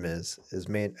of them is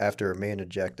main after a main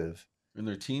objective, In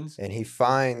their teens. and he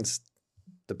finds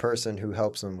the person who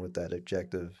helps him with that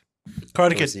objective Karate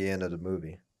towards Kid. the end of the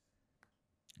movie.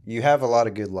 You have a lot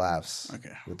of good laughs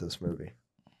Okay. with this movie.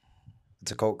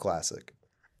 It's a cult classic.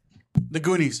 The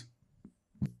Goonies.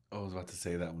 I was about to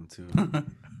say that one too.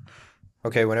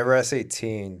 Okay, whenever I say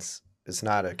teens, it's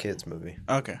not a kids movie.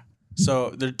 Okay. So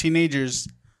they're teenagers.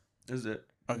 Is it?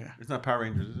 Okay. It's not Power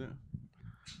Rangers, is it?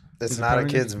 It's Is it not Power a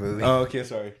Rangers? kids movie. Oh, okay,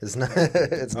 sorry. It's not.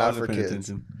 It's I not wasn't for paying kids.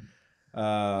 attention.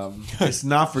 It's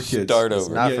not for kids. Start It's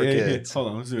over. not for kids. Hold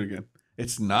on, let's do it again.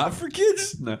 It's not for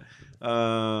kids.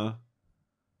 No.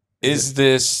 Is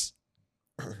this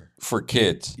for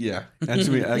kids? Yeah.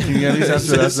 Answer me. Can you at least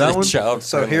answer Is that this one? child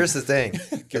So friendly? here's the thing.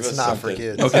 Give It's us not for something.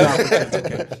 kids.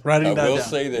 Okay. Writing I that will down.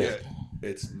 say this.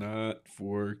 It's not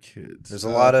for kids. There's a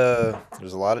lot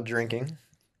of drinking,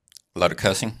 A lot of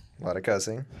cussing. a lot of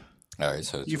cussing. All right,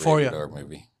 so it's Euphoria. a rated R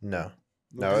movie. No,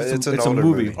 It's a an older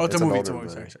movie. movie. Oh, it's a movie. It's a older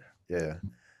movie. Sorry. Yeah.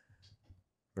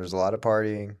 There's a lot of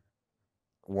partying.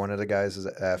 One of the guys is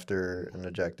after an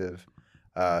objective.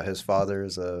 His father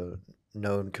is a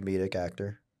known comedic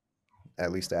actor.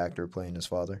 At least the actor playing his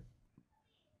father.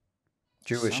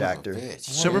 Jewish Son of a actor. bitch.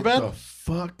 Superbad? What the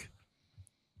fuck?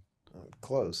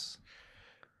 Close.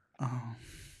 Oh.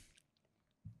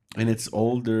 And it's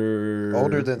older.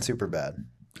 Older than Superbad.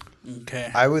 Okay.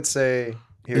 I would say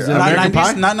here. Is it Not American 90s?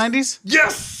 Pie? Not 90s?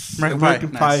 Yes. American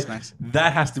Pie. Nice.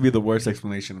 That has to be the worst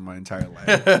explanation of my entire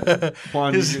life.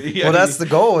 Juan, Well, that's the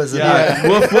goal, isn't it? yeah.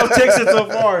 Wolf takes it so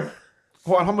far.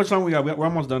 Juan, how much time we got? We're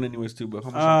almost done, anyways, too. But how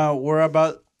much? Time? We're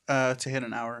about to hit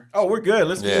an hour. Oh, we're good.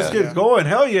 Let's Yeah. get it going.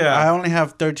 Hell yeah. I only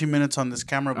have 13 minutes on this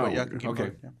camera, but Oh, y'all can keep okay.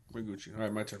 going. Yeah. We're Gucci. All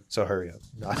right, my turn. So hurry up.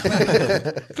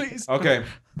 Please. Okay.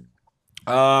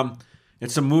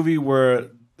 It's a movie where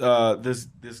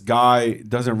this guy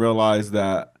doesn't realize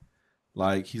that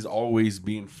like he's always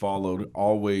being followed.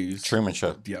 Always. Truman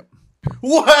Show. Yep.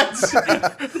 What?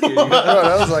 Oh,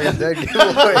 that was like a dead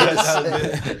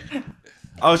giveaway.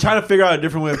 I was trying to figure out a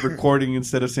different way of recording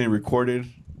instead of saying recorded.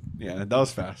 Yeah, that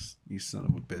was fast. You son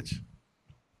of a bitch.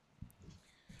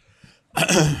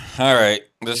 All right,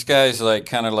 this guy's like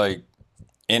kind of like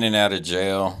in and out of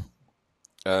jail.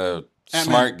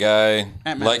 Smart guy,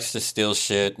 Ant-Man. likes to steal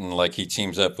shit, and like he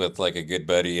teams up with like a good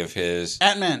buddy of his,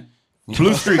 Ant-Man.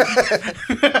 Blue Streak.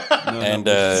 and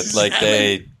like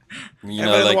they, you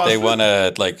know, Ant-Man like they Wasp. want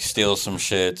to like steal some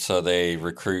shit, so they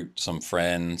recruit some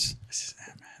friends,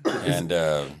 and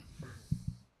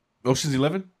Ocean's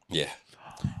 11. yeah,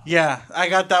 Yeah, I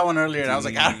got that one earlier, and I was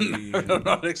like, I don't know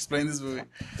how to explain this movie.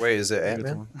 Wait, is it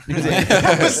Ant-Man?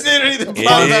 It's literally the it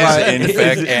plot of that is shit. in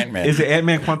fact Ant-Man. Is it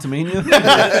Ant-Man Quantumania?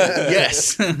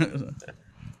 Yes.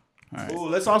 Ooh,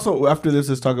 let's also after this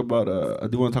let's talk about. I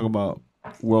do want to talk about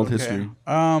world history.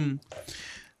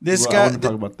 This Well, I guy. want to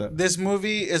talk about that. This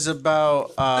movie is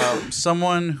about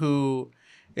someone who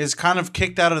is kind of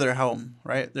kicked out of their home.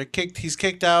 Right? He's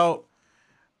kicked out,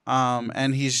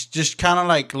 and he's just kind of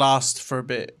like lost for a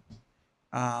bit.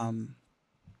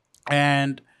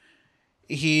 And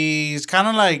he's kind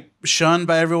of like shunned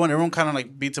by everyone. Everyone kind of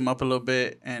like beats him up a little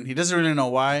bit, and he doesn't really know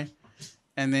why.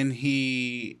 And then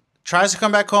he tries to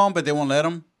come back home, but they won't let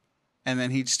him. And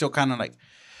then he still kind of like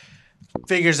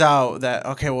figures out that,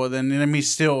 okay, well then let me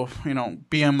still,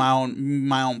 be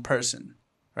my own person,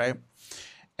 right?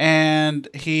 And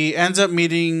he ends up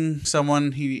meeting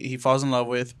someone he falls in love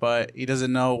with, but he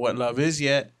doesn't know what love is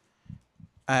yet.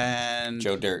 And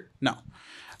Joe Dirt, no,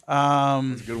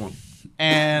 That's a good one.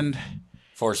 and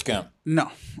Forrest Gump.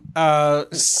 no,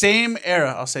 same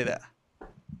era. I'll say that.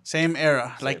 Same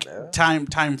era, like era?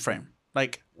 time frame,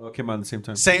 like Oh, it came out at the same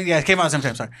time. same. Yeah, it came out at the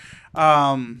same time.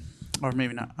 Sorry, or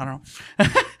maybe not. I don't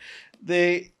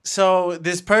know. So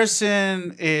this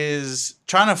person is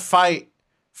trying to fight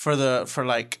for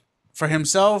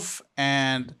himself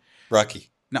and Rocky.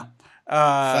 no.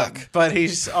 Fuck. But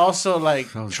he's also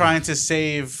like That was trying to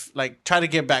save, like try to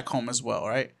get back home as well,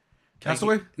 right?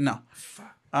 Castaway? No.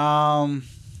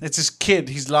 It's his kid.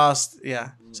 He's lost.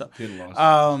 Yeah. So Kid lost.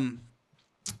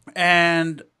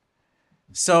 and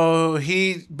so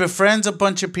he befriends a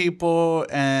bunch of people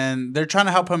and they're trying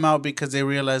to help him out because they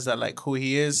realize that like who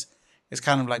he is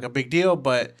kind of like a big deal,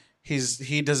 but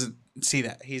he doesn't see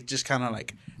that. He's just kind of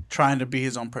like trying to be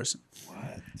his own person.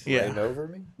 What? Yeah. Reign over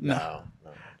me? No.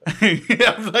 No.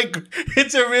 Yeah, like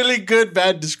it's a really good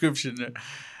bad description there.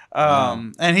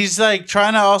 And he's like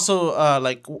trying to also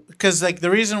like because like the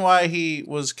reason why he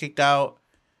was kicked out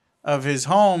of his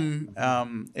home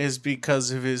is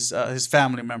because of his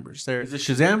family members. They're Is it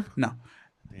Shazam? no.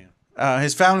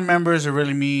 His family members are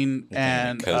really mean,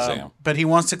 and Kazam. but he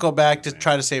wants to go back to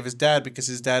try to save his dad because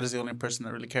his dad is the only person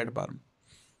that really cared about him.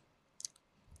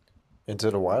 Into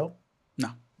the Wild? No,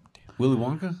 Willy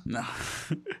Wonka? no.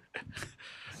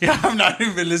 Yeah, I'm not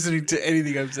even listening to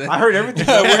anything I'm saying. I heard everything.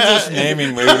 We're just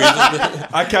naming movies.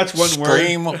 I catch one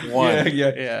Scream word. one.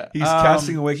 Yeah. He's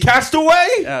casting away. Cast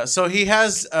away! So he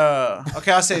has.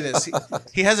 Okay, I'll say this.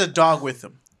 He has a dog with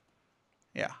him.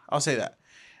 Yeah, I'll say that.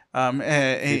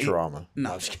 Futurama.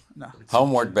 No, no.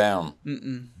 Homeward Bound.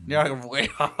 You're way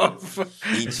off.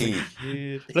 E.T.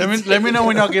 let me know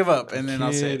when y'all give up, and then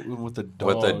I'll say it. Kid with a dog.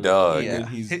 With a dog. Yeah. And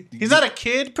He's not a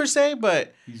kid per se,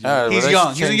 but He's Ah, He's that young.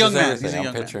 He's a changes young man. everything. He's a I'm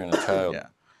young man. picturing a child. yeah,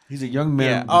 He's a young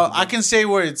man. yeah. I can say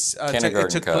where it Kindergarten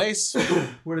took Cup. place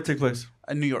Where did it take place?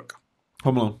 in New York.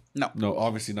 Home Alone. No. No,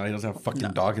 obviously not. He doesn't have a fucking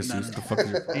dog. Jesus. no. What the fuck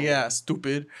is your problem? Yeah,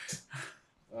 stupid.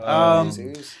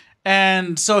 Serious?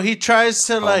 And so he tries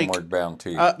to like Homeward Bound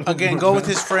too. again go with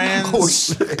his friends.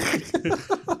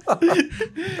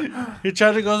 He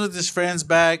tried to go with his friends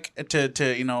back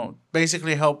to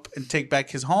basically help and take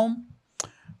back his home,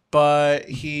 but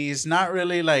he's not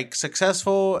really like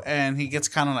successful, and he gets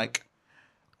kind of like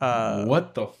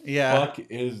What the yeah. fuck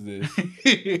is this?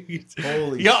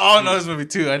 Holy y'all all know this movie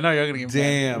too. I know you're gonna get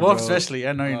Damn, mad. Wolf bro. especially.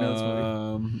 I know you know this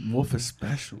movie. Wolf is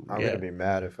special. I'm Yeah. gonna be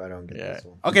mad if I don't get Yeah. this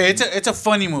one. Okay, it's a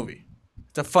funny movie.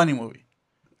 It's a funny movie.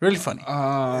 Really funny.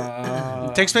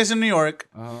 It takes place in New York.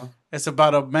 It's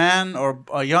about a man or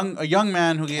a young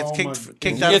man who gets Oh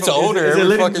kicked He out gets of older is it every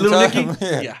Little- fucking Little time.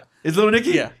 Nicky? Yeah. Is Little Nicky?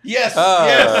 Yeah. Yes.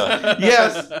 Ah.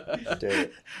 Yes.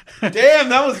 Dude, Damn,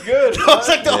 that was good. That was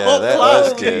like the Yeah, whole that plot.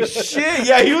 was good. Shit.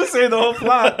 Yeah, he was saying the whole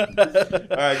plot. All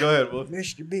right, go ahead, Wolf.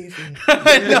 Mr. Beefy.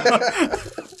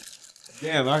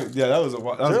 Damn, that was a Is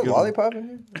good there a one. lollipop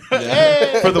in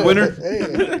Yeah. For the winner.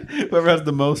 Hey. Whoever has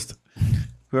the most.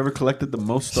 Whoever collected the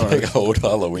most stars. Like old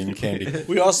Halloween candy.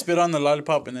 We all spit on the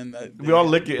lollipop and then We all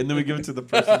lick it and then we give it to the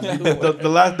person.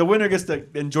 The winner gets to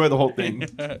enjoy the whole thing.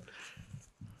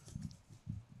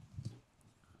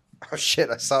 Oh shit!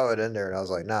 I saw it in there and I was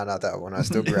like, "Nah, not that one." I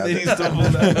still grabbed Then he it. still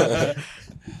pulled that.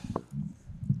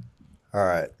 All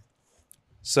right.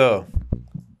 So,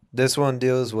 this one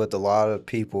deals with a lot of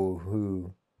people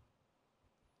who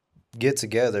get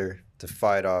together to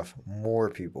fight off more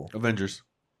people. Avengers.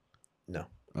 No.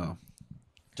 Oh.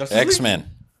 Justice League? X-Men.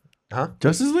 Huh?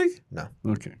 Justice League? No.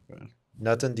 Okay. Go ahead.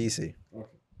 Nothing DC.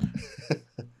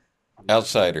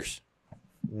 Outsiders.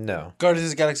 No. Guardians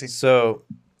of the Galaxy. So,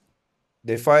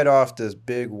 they fight off this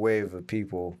big wave of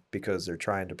people because they're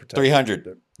trying to protect.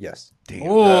 300. Yes. Damn.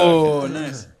 Oh,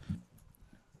 nice.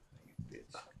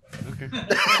 Okay.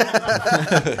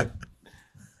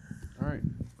 All right.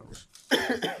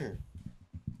 Okay.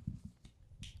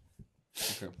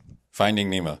 Finding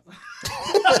Nemo.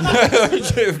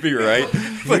 Should be right.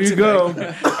 There you go.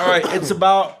 All right. It's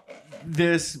about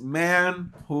this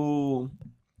man who,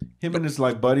 him and his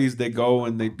like buddies, they go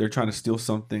and they're trying to steal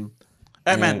something.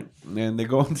 Ant-Man. And they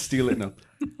go and steal it. No,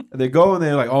 they go and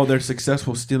they're like, oh, they're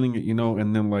successful stealing it,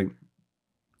 and then like,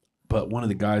 but one of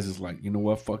the guys is like, you know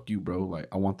what? Fuck you, bro. Like,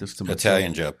 I want this to myself.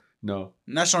 Italian job. No.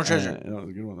 National Treasure. That was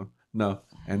a good one though. No.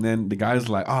 And then the guy's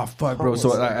like, oh, fuck, bro.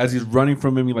 So as he's running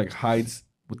from him, he like hides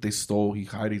what they stole. He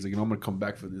hides. He's like, I'm going to come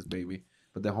back for this, baby.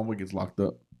 But then homeboy gets locked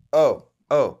up. Oh.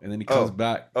 And then he comes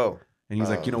back. Oh. And he's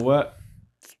like, you know what?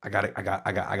 I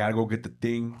gotta go get the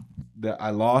thing that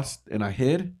I lost and I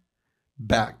hid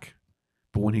back.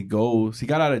 But when he goes, he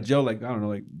got out of jail like, I don't know,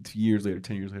 like 2 years later,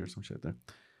 10 years later, some shit like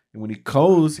that. And when he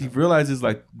goes, he realizes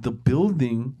like the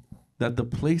building that the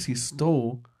place he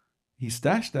stole, he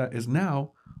stashed at, is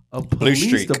now a police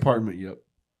Streak. department. Yep.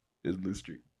 It's Blue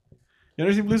Streak. You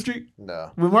ever seen Blue Streak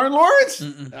No. with Martin Lawrence?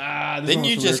 Mm-mm. This Didn't one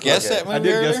you was just weird. guess that movie I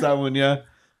did earlier? guess that one. Yeah.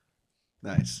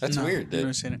 Nice. That's No, weird, I've dude.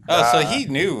 never seen it. Oh, so he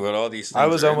knew what all these things I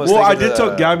was are. almost- Well, I thinking did tell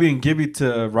the- Gabby and Gibby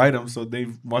to write them, so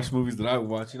they've watched movies that I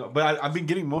watch. But I've been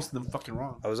getting most of them fucking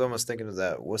wrong. I was almost thinking of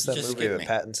that. What's that Just movie skip with me.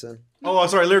 Pattinson? Oh,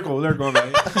 sorry, lyrical,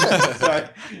 right? Sorry.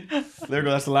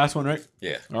 Lyrical. That's the last one, right?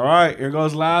 Yeah. All right, here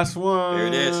goes last one. Here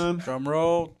it is. Drum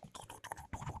roll.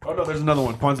 Oh no, there's another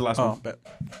one. Pawn's the last Oh, one. bet.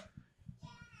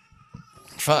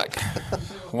 Fuck.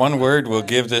 One word will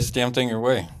give this damn thing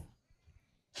away.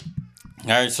 All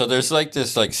right, so there's like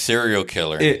this like serial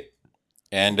killer, It.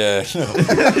 and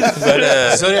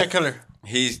Zodiac Killer.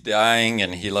 he's dying,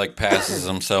 and he like passes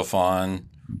himself on,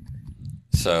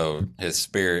 so his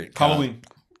spirit Halloween.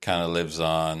 kind of lives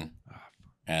on,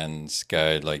 and this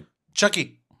guy like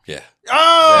Chucky. yeah. Yeah,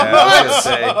 I was gonna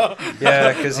say.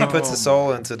 Yeah, because he puts the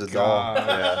soul into the doll. God.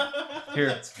 Yeah.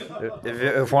 Here.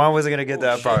 If Juan wasn't gonna get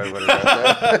that, I probably would have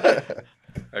got that.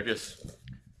 I just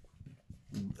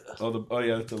Oh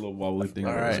yeah, that's a little wobbly thing.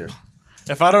 All over right. there.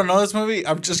 If I don't know this movie,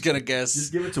 I'm just gonna guess.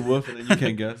 Just give it to Wolf, and then you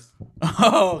can't guess.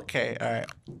 Okay, all right.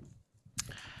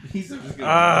 He's just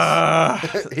gonna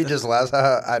He just laughs.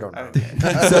 I don't know.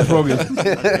 guess. Seth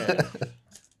Rogen.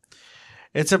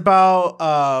 It's about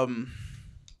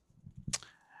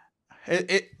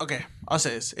okay, I'll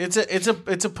say this.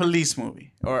 It's a police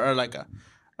movie or like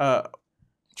a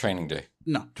Training Day,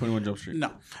 no 21 Jump Street.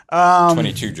 no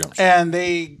 22 jumps. and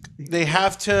they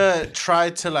have to try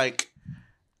to like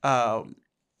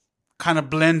kind of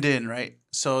blend in, right?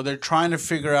 So they're trying to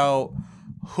figure out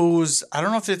who's, I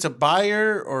don't know if it's a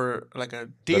buyer or like a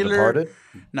The dealer. Departed?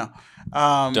 No.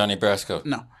 Donnie Brasco.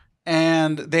 No.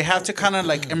 And they have to kind of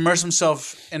like immerse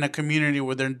themselves in a community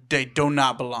where they do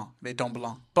not belong. They don't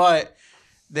belong. But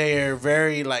they're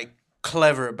very like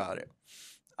clever about it.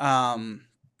 You're And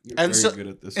very so- good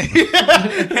at this.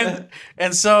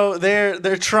 and so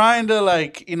they're trying to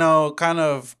like, kind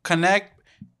of connect,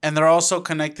 and they're also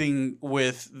connecting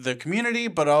with the community,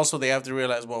 but also they have to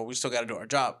realize, well, we still got to do our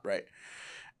job, right?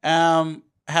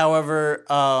 However,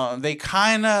 they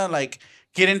kind of like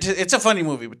get into, it's a funny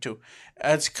movie too.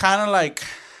 It's kind of like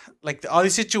all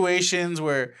these situations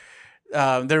where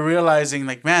they're realizing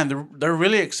like, man, they're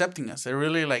really accepting us. They're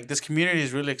really like, this community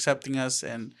is really accepting us,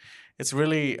 and it's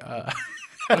really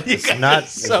It's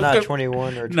not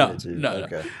 21 or 22. No.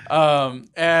 Okay.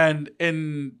 And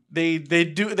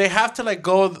they have to like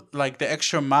go like the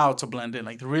extra mile to blend in,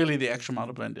 like really the extra mile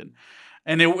to blend in,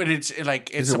 and it's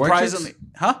like it's Is it white surprisingly,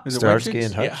 huh? Is it white Starsky chicks?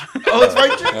 and Hutch? Yeah. Oh, it's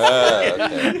white chicks.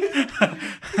 Okay.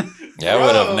 Yeah, I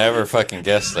would have never fucking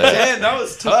guessed that. Man, that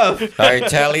was tough. All right,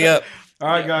 tally up. All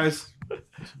right, guys.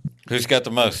 Who's got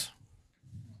the most?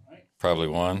 Probably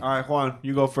one. All right, Juan,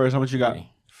 you go first. How much you got? 3,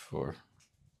 4.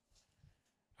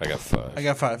 I got 5. I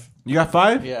got 5. You got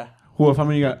 5? Yeah. Wolf, how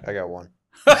many you got? I got one.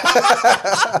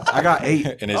 I got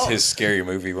 8. And it's his scary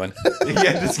movie one.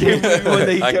 Yeah, this game one that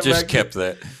he I kept just back. kept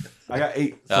that. I got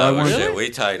 8. So Oh, I won. shit, we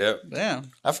tied up.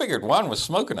 Damn. I figured Juan was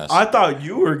smoking us. I thought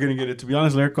you were gonna get it. To be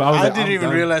honest, Lyrical, I like, didn't I'm even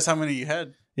done. realize how many you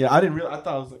had. Yeah, I didn't realize. I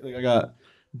thought it was like I got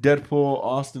Deadpool,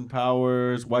 Austin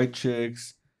Powers, White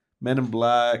Chicks, Men in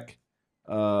Black,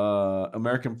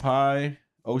 American Pie,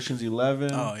 Ocean's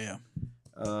 11, Oh yeah.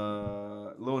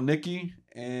 Little Nicky,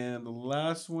 and the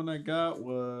last one I got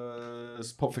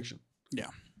was Pulp Fiction. Yeah.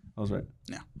 I was right.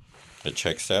 It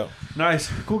checks out. Nice,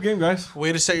 cool game, guys.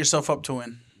 Way to set yourself up to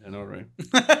win. I know, right?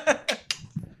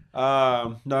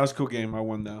 No, it was a cool game. I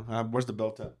won now. Where's the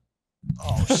belt at?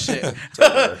 Oh shit.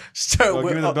 over. Start Oh,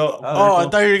 give me the belt. Oh, I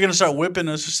thought you were gonna start whipping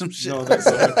us or some shit. No, that's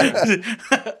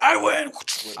I win.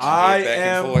 I Back and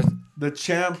am forth. the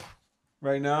champ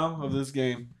right now of this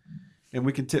game, and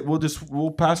we can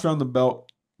we'll pass around the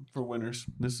belt for winners.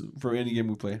 This is for any game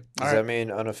we play. Does All that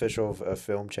mean unofficial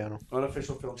film channel?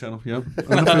 Unofficial film channel. Yep.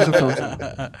 Unofficial film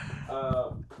channel.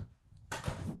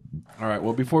 All right.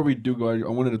 Well, before we do go, I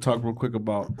wanted to talk real quick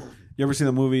about. You ever seen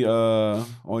the movie? Oh,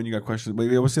 and you got questions. But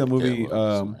you ever seen the movie?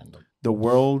 The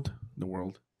World.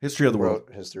 History of the World.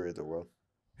 History of the world.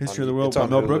 History of the World It's by on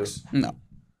Mel Hulu. Brooks. No.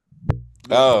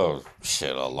 Oh,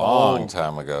 shit, a long Oh.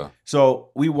 time ago. So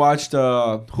we watched.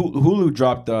 Hulu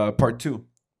dropped part 2,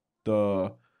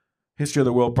 the History of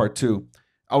the World part 2.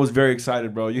 I was very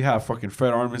excited, bro. You have fucking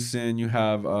Fred Armisen. You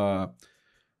have bro.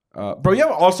 You have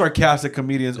an all-star cast of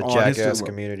comedians The on History of Jackass the World.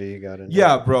 community you got in there.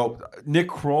 Yeah, bro. Nick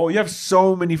Kroll. You have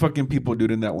so many fucking people,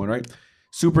 dude, in that one, right?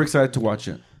 Super excited to watch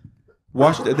it.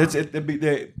 Watch it. That's it.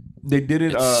 They did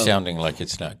it. It's sounding like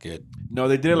it's not good. No,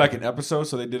 they did it like an episode.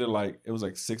 So they did it like it was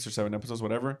like 6 or 7 episodes,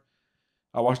 whatever.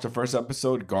 I watched the first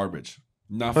episode. Garbage.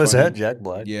 Not Was funny. that Jack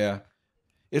Black? Yeah,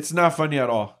 it's not funny at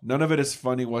all. None of it is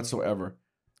funny whatsoever.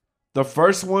 The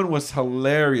first one was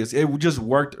hilarious. It just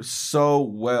worked so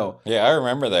well. Yeah, I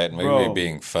remember that movie Bro.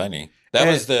 being funny. That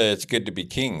was the "It's Good to Be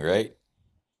King," right?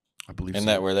 I believe Isn't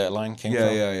so. that where that line came Yeah,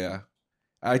 from? yeah.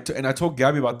 I told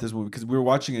Gabby about this movie because we were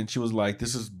watching it and she was like,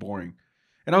 "This is boring,"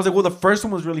 and I was like, "Well, the first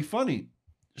one was really funny."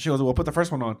 She goes, "Well, put the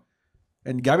first one on."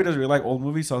 And Gabby doesn't really like old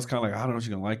movies, so I was kind of like, I don't know if she's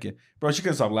gonna like it, bro. She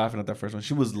couldn't stop laughing at that first one.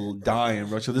 She was dying,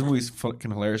 bro. She goes, "This movie's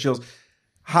fucking hilarious." She goes,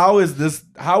 How is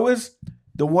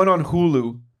the one on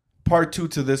Hulu part 2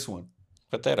 to this one?"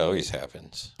 But that always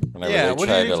happens. Whenever Yeah, they what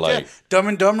try did to you like, Dumb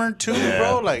and Dumber 2, Yeah.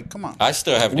 bro? Like, come on. I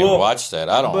still haven't Well, even watched that.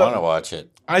 I don't but- want to watch it.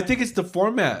 I think it's the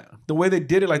format, the way they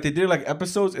did it. Like they did it like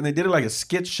episodes, and they did it like a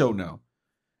skit show now,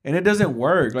 and it doesn't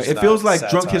work. Like It's it feels not like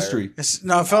Drunk satire. History.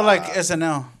 It felt like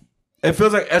SNL. It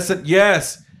feels like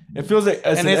yes. It feels like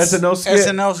And an it's SNL skit.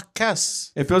 SNL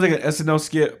casts. It feels like an SNL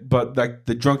skit, but like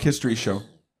the Drunk History show.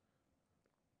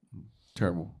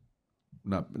 Terrible.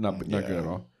 Not good at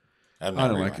all. I've I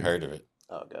never don't even like it. heard of it.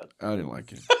 Oh god. I didn't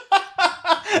like it.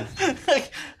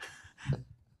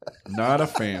 Not a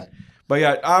fan. But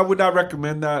yeah, I would not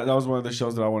recommend that. That was one of the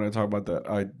shows that I wanted to talk about that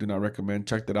I do not recommend.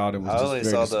 Checked it out. It was I just only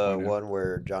very saw the disappointing. one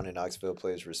where Johnny Knoxville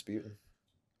plays Rasputin.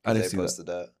 I didn't They see that. posted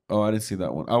that. Oh, I didn't see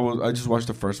that one. I just watched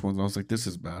the first one and I was like, this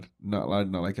is bad. I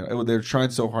did not like it. They're trying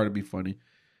so hard to be funny.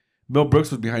 Mel Brooks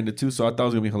was behind it too, so I thought it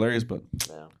was gonna be hilarious, but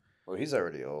Yeah. Well, he's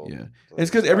already old. yeah. So It's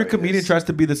because every probably comedian his- tries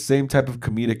to be the same type of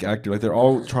comedic actor. Like they're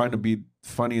all trying to be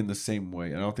funny in the same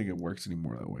way. I don't think it works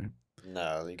anymore that way.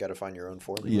 No, you got to find your own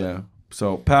formula. Yeah.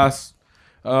 So pass.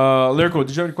 Lyrical,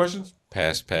 did you have any questions?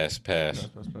 Pass. Pass.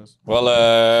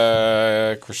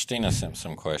 Well, Christina sent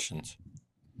some questions.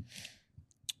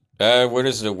 What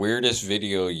is the weirdest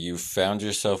video you found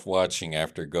yourself watching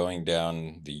after going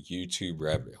down the YouTube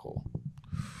rabbit hole?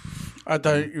 I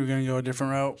thought you were going to go a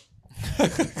different route.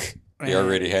 You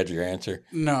already had your answer.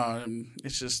 No,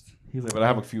 it's just. He's like, but I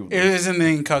have a few. Of It them. is in the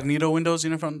incognito windows, you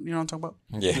know what I'm talking about?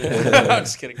 Yeah. I'm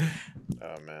just kidding.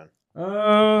 Oh man,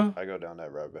 Uh, I go down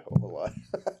that rabbit hole a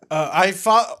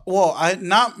lot.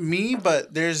 Not me,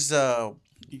 but there's a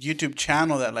YouTube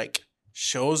channel that like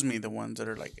shows me the ones that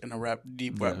are like in a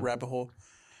deep rabbit hole.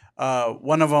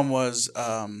 One of them was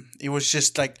it was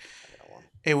just like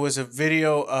it was a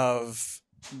video of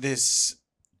this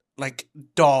like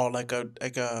doll, like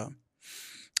a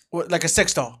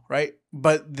sex doll, right?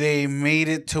 But they made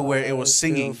it to where it was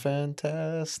singing.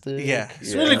 Fantastic. Yeah,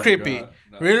 it's really creepy, God.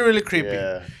 No. really creepy.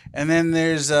 Yeah. And then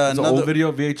there's it's an another old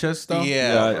video VHS stuff.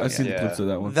 Yeah. I seen the Yeah. clips of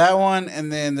that one. that one,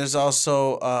 and then there's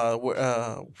also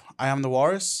I Am the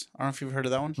Walrus. I don't know if you've heard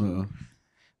of that one. Uh-uh.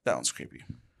 That one's creepy.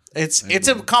 It's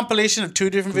a compilation of two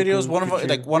different videos. One of them,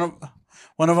 like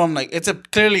one of them, like it's a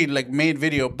clearly like made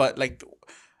video, but like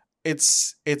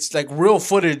it's like real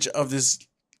footage of this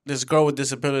girl with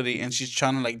disability, and she's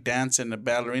trying to like dance in the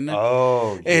ballerina.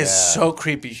 Oh, yeah. It's so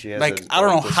creepy. She has Like a- I don't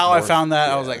know like this how I morph- found that.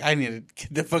 I was yeah. like, I need to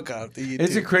get the fuck out. The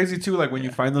Is it YouTube. crazy too? Like when you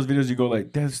find those videos, you go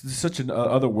like, "There's such an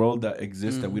other world that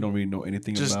exists that we don't really know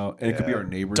anything Just about," and it could be yeah. our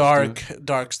neighbors.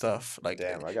 dark stuff. Like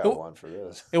Damn, I got it, one for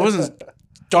this. It wasn't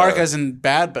dark as in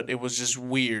bad, but it was just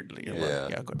weird. Like, Yeah.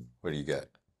 yeah, good. What do you got?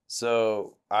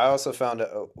 So I also found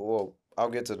out. Well, I'll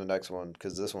get to the next one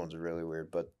because this one's really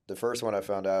weird. But the first one I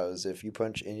found out is if you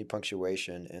punch any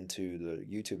punctuation into the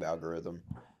YouTube algorithm,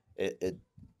 it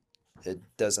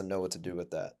doesn't know what to do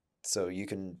with that. So you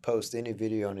can post any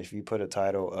video, and if you put a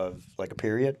title of like a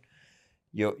period,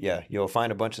 you'll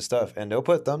find a bunch of stuff, and they'll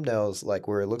put thumbnails like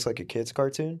where it looks like a kid's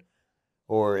cartoon,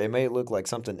 or it may look like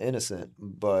something innocent,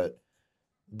 but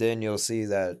then you'll see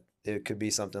that it could be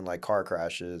something like car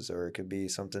crashes, or it could be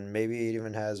something maybe it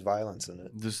even has violence in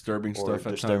it, Disturbing Or stuff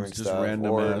at disturbing times, just stuff,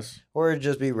 random or- ass. or it'd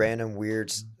just be random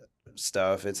weird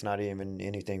stuff. It's not even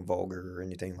anything vulgar or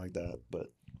anything like that. But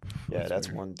yeah, that's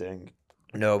weird. one thing.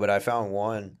 No, but I found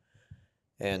one,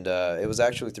 and it was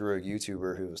actually through a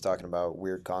YouTuber who was talking about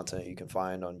weird content you can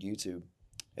find on YouTube,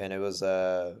 and it was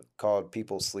called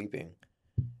People Sleeping,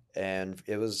 and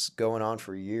it was going on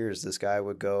for years. This guy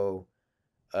would go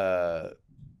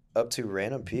up to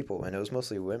random people, and it was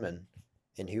mostly women,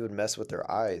 and he would mess with their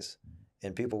eyes,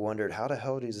 and people wondered how the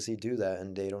hell does he do that,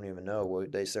 and they don't even know. Well,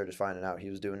 they started finding out he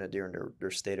was doing it during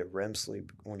their state of REM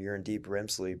sleep. When you're in deep REM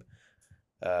sleep,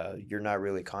 you're not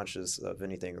really conscious of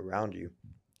anything around you.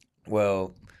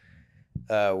 Well,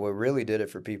 what really did it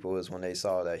for people is when they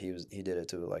saw that he did it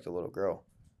to like a little girl,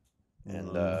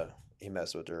 and he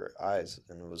messed with her eyes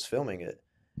and was filming it,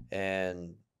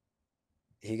 and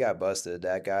he got busted.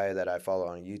 That guy that I follow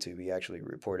on YouTube, he actually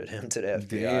reported him to the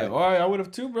FBI. Damn. Oh, I would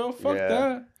have too, bro. Fuck Yeah.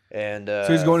 that. And So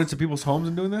he's going into people's homes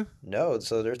and doing that? No,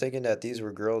 so they're thinking that these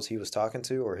were girls he was talking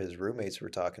to or his roommates were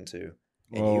talking to.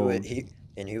 And Whoa.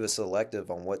 he was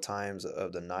selective on what times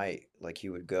of the night. Like he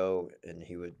would go and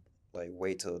he would like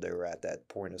wait till they were at that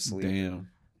point of sleep. Damn,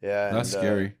 Yeah, that's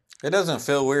scary. It doesn't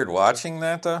feel weird watching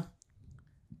that though.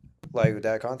 Like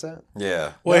that content.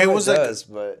 Yeah. Well, No, it was like does,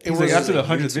 but It was he's like after a the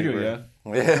 100th video, YouTuber.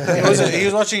 yeah. he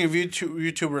was watching a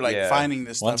YouTuber like Yeah. finding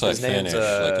this Once stuff. I His name's,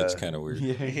 finish, like it's kind of weird.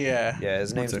 Yeah. Yeah,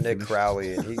 his name's I Nick finish.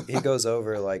 Crowley, and he goes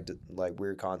over like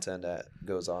weird content that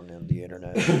goes on the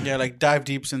internet. Yeah, like dive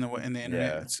deeps in the internet.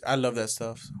 Yeah. I love that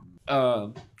stuff.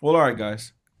 Well, all right,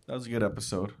 guys, that was a good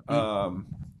episode.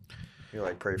 You're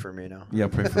like, pray for me now. Yeah,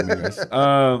 pray for me,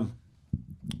 guys.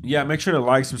 Yeah, make sure to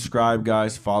like, subscribe,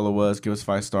 guys. Follow us. Give us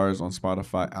 5 stars on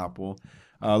Spotify, Apple.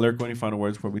 Lyric, any final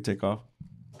words before we take off?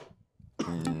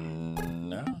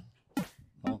 No, I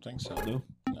don't think so. No?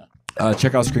 No.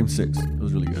 Check out Scream 6. It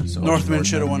was really good. So Northman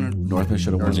should have won. Northman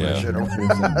should have won. Yeah.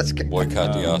 Should've-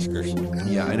 Boycott the Oscars.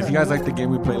 Yeah, and if you guys like the game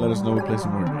we play, let us know. We play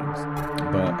some more games.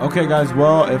 But okay, guys.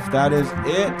 Well, if that is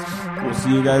it, we'll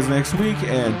see you guys next week.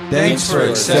 And thanks for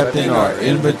accepting our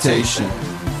invitation.